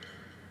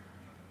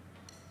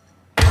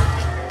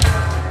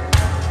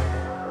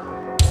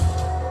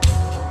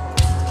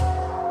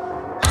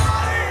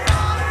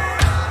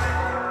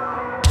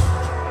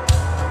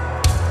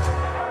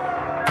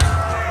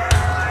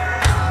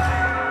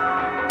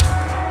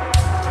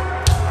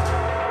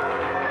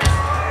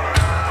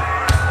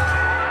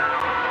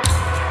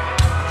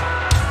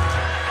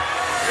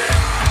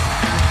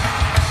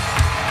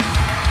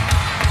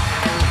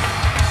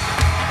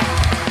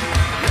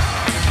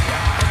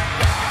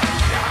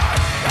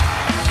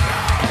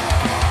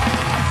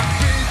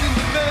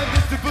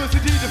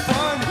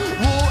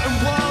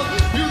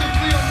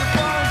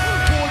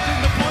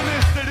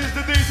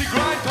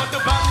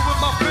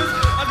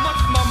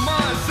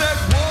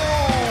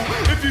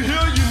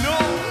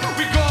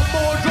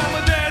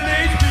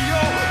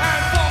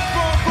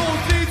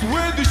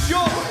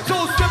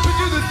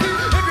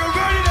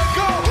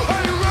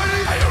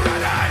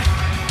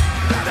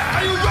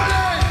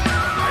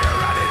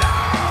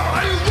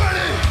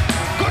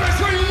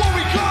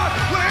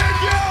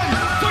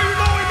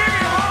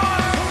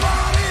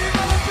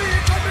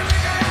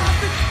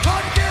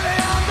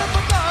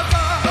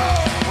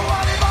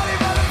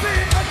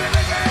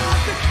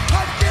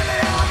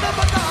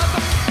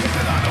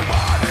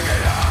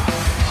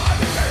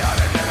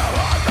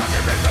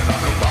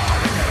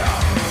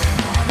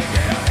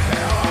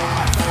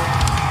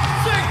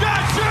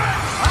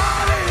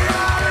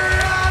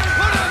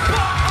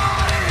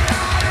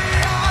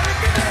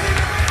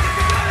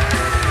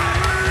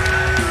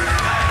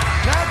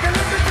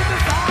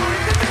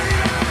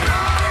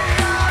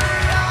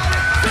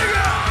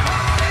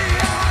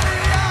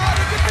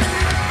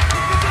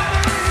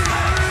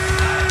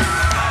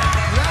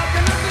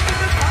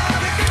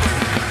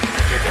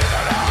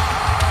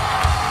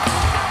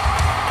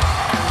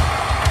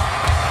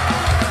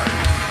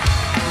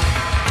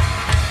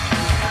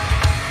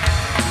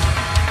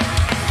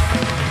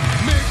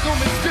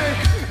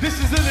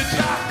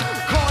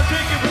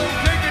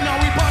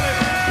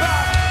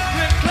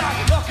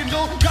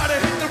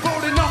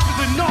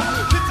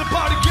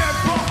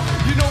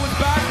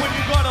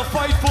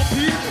 fight for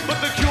peace, but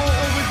the cure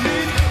always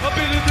needs a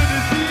bit of the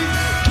disease.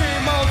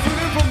 Came out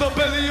swimming from the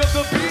belly of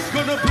the beast,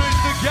 gonna bridge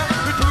the gap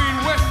between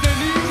west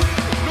and east,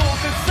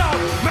 north and south.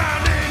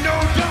 Man, ain't no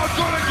doubt,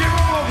 gonna give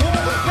them a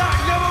war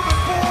like never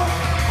before.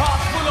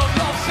 Hearts full of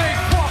love, say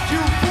fuck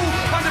you, fool.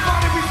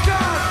 Undivided we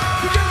stand,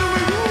 together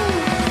we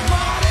rule.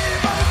 Body,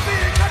 body,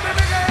 see, cut the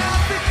nigga out,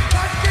 see,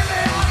 cut the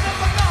nigga out of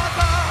the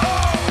Gaza.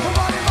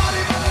 Body,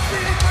 body, body,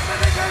 see, cut the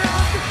nigga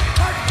out, see,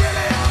 cut the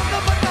nigga out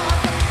of the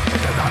Gaza.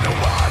 It is not the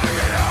one to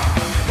get out,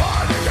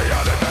 one to get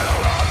out of the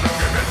world, to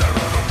give it the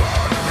run of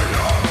God to be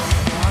yours.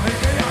 One to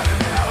get out of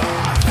the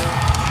world.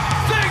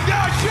 Sing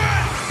that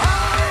shit!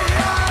 Ari,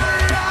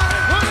 Ari, Ari,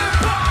 put it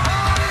back!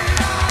 Ari,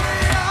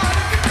 Ari, Ari,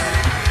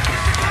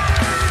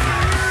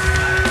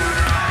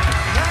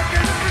 like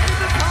it up into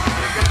the top,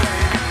 like a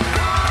baby.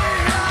 Ari,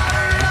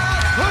 Ari,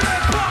 Ari, put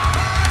it back!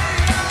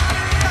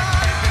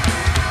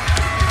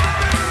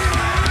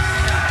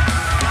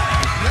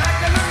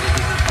 Like it up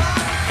into the top.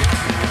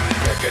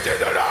 Take it to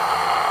the top.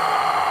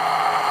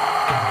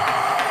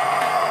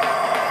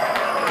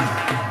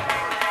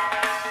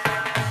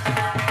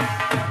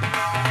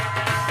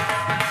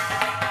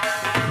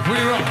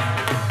 Really wrong.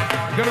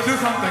 You gotta do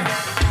something.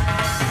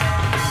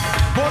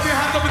 Both your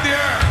hands up in the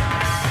air.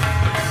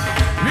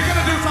 We're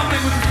gonna do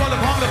something which is called a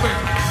bangla,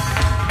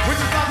 which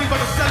is nothing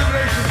but a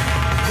celebration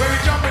where we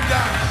jump and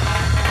dance.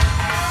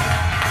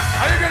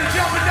 Are you gonna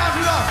jump and dance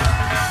with us?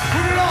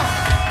 Put it on.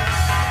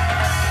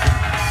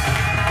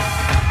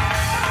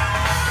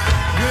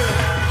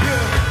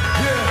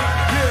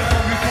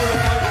 Hungry for a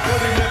fight, but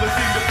they never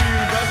seem to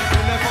feel right.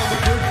 When I found the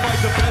good fight,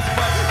 the best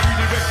fight.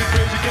 Redirected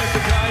rage against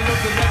the blind of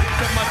the night.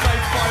 Set my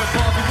sights fire,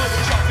 possible,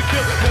 shot to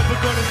kill. Never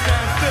gonna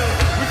stand still.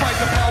 We fight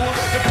the power,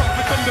 the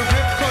profit from the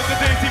rip. Cause the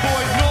Daisy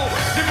boys know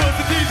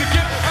diversity's a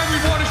gift, and we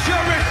wanna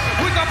share it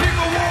with our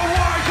people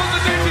worldwide. Cause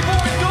the Daisy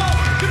boys know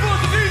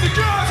diversity's a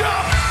gift.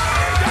 Jump,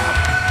 jump,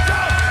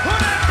 jump,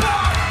 put it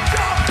back.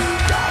 Jump,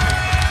 jump.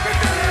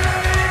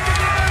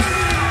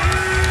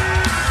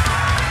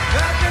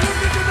 Like it up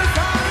into the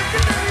top, like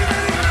a baby.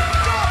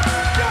 Jump,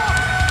 jump,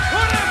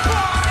 put it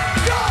back.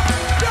 Jump,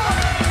 jump.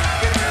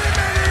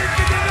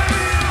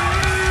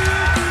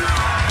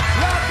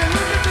 Like it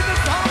up into the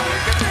top,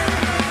 like a baby.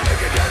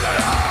 Take it to the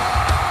top.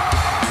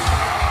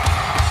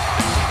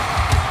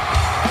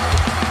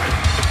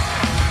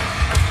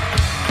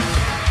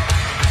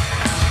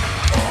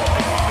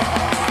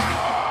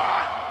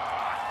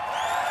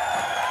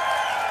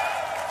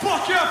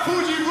 Fuck yeah,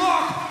 Fuji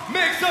rock!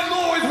 Make some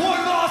noise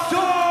one last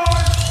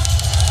time!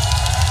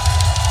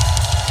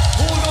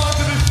 Hold on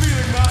to this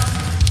feeling, man.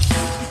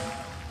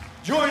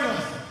 Join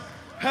us.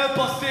 Help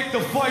us take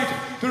the fight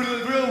to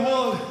the real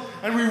world,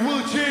 and we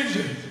will change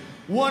it.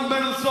 One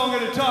metal song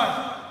at a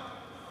time.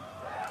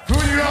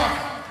 Fuji Rock,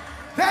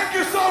 thank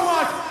you so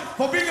much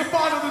for being a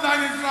part of the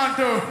 9-inch run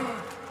too.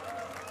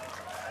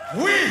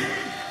 We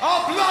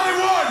are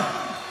Bloodywood.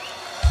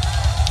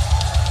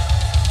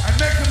 And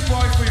make some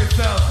noise for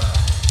yourself.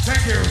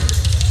 Thank you.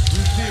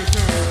 We'll see you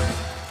soon.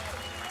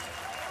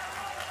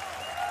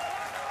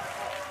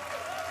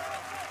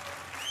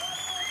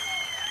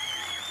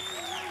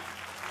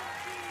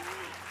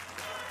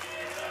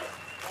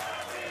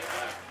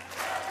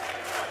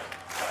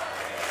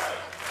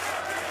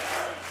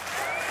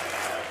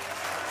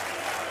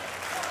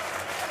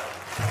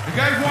 You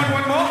guys want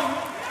one more?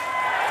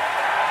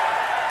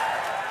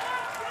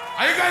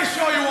 Are you guys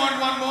sure you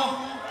want one more?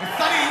 It's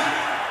sunny.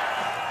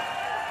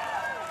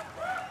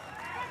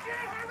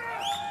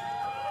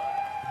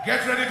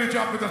 Get ready to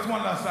jump with us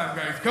one last time,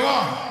 guys. Come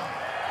on.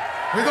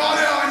 With all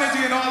your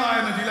energy and all our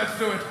energy, let's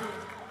do it.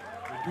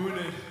 We're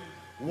doing it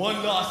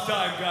one last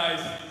time,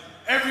 guys.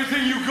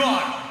 Everything you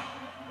got.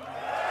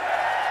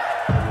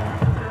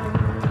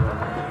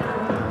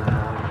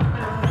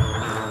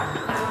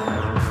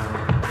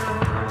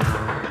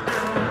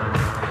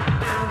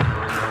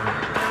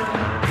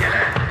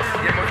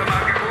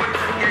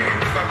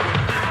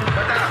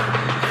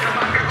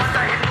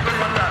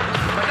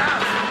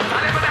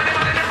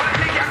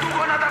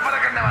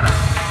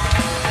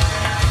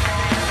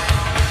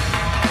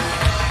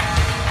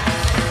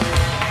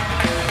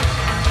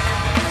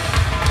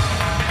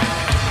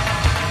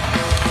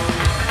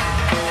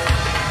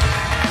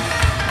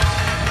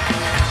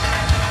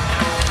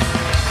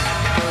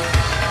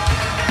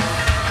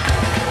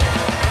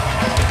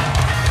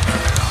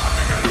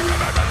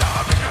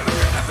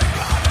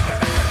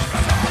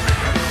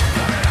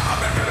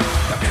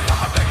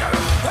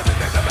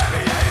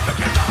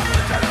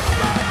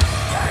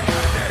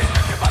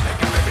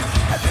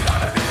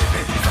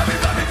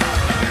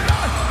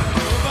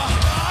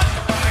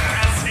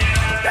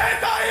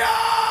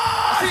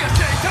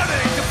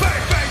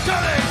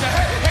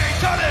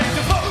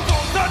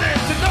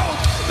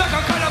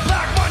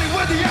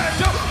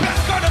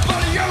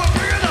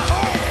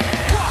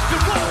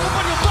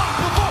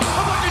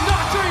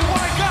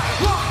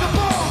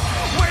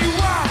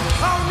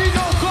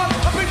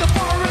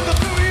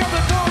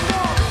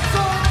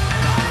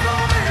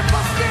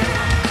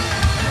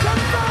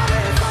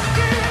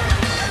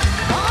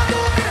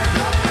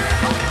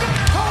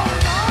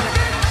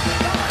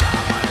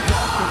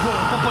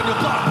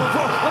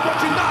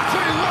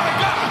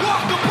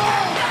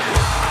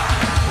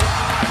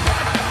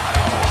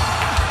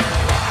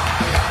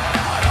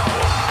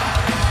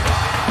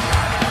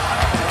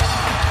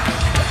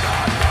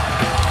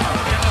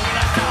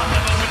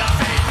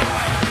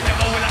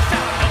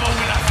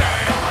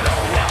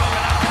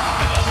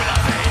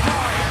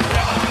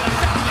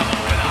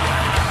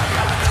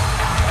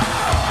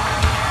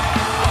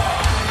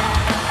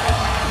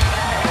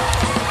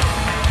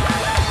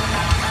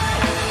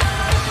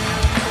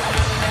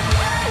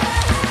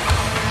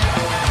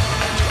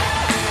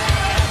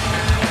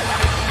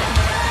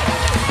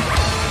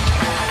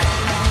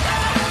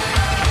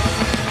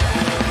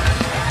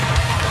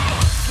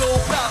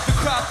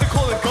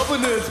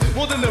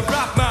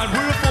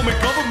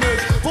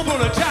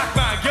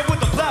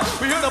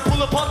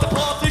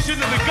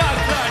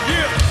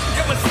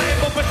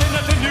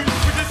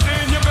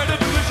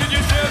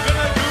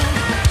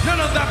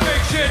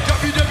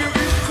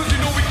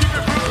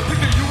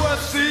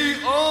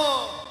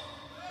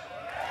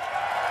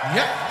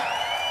 Yep.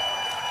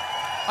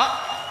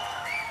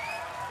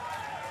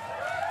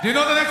 Do you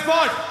know the next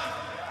part?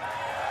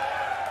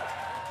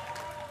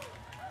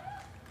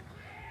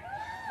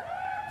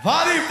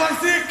 Vari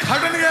parsi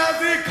khadan gaya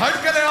si khad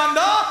ke le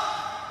aanda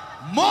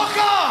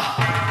mauka.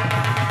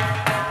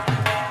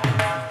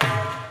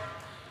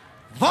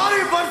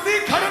 Vari parsi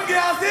khadan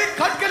gaya si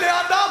khad ke le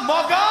aanda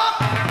mauka.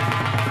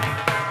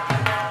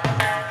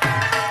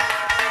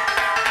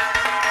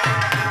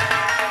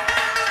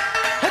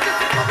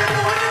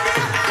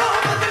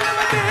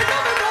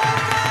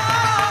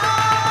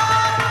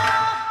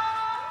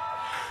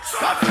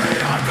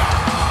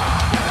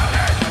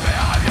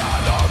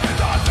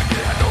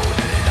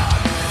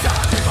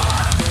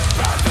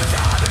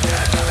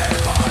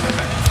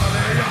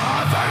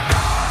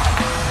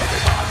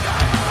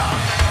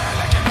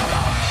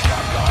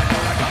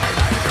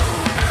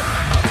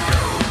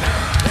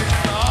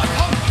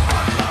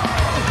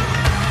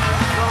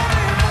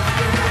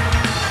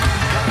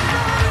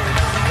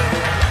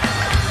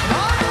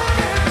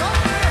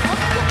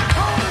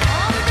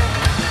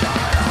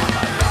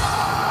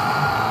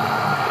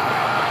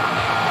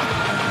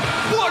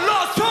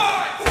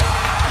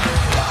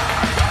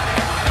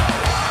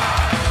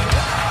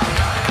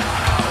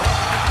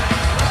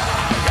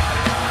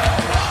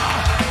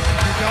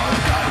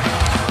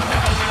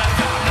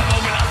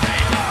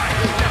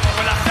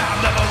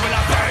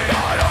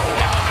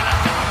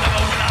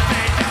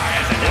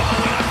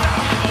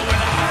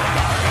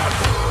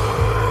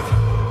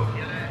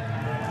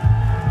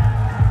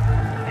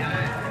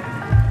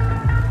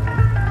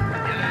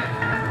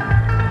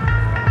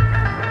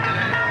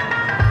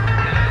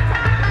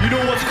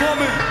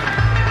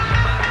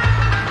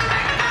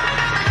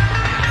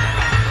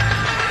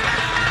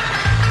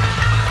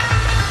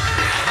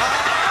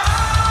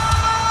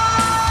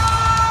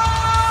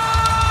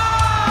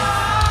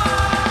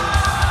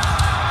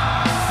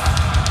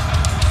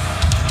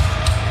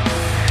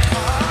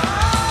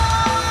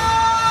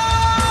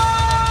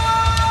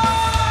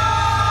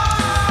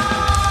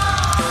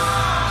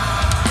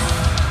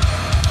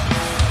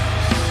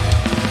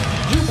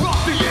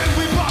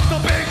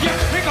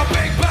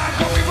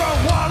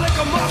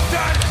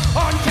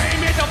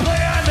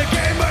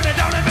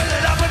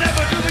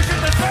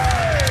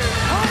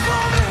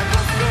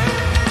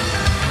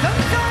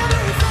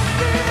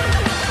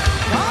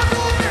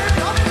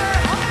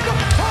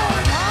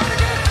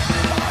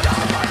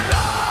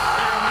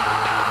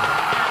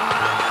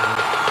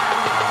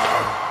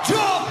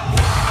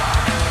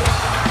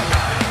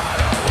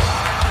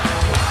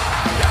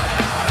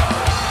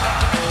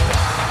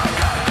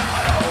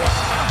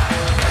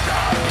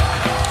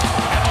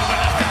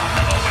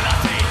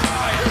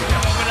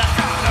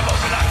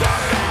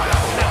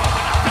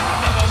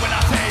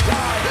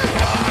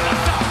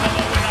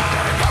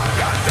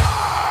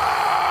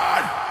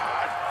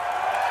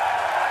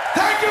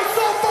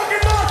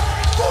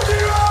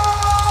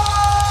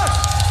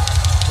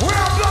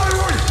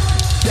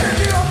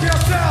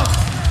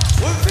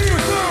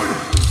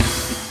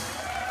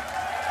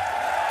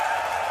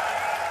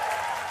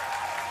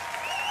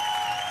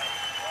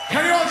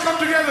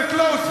 Together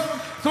close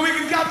so we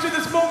can capture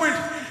this moment,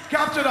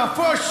 capture our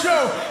first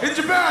show in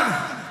Japan.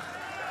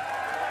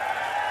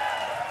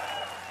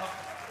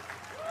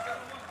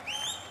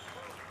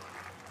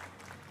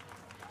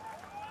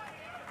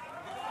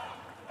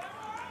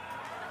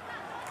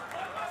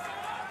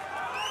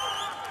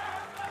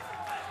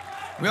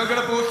 We all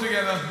gotta pose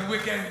together.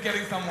 We're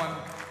getting someone.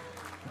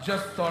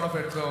 Just thought of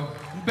it, so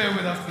bear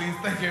with us, please.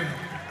 Thank you.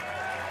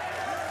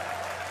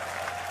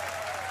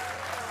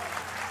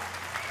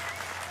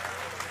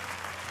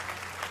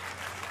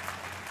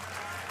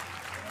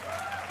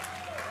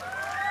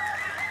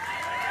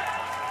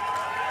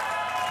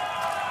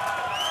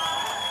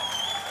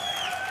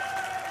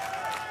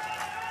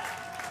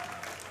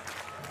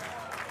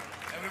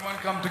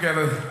 Come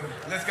together.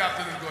 Let's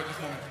capture this gorgeous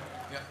moment.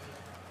 Yeah.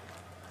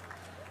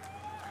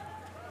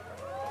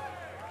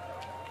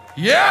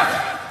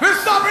 Yeah! We'll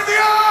stop in the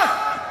air!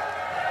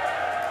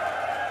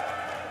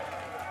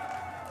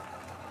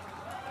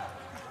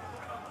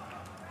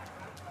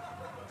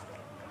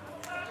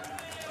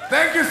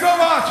 Thank you so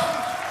much.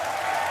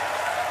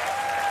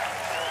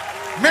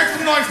 Make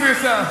some noise for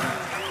yourself.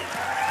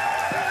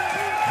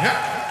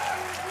 Yeah.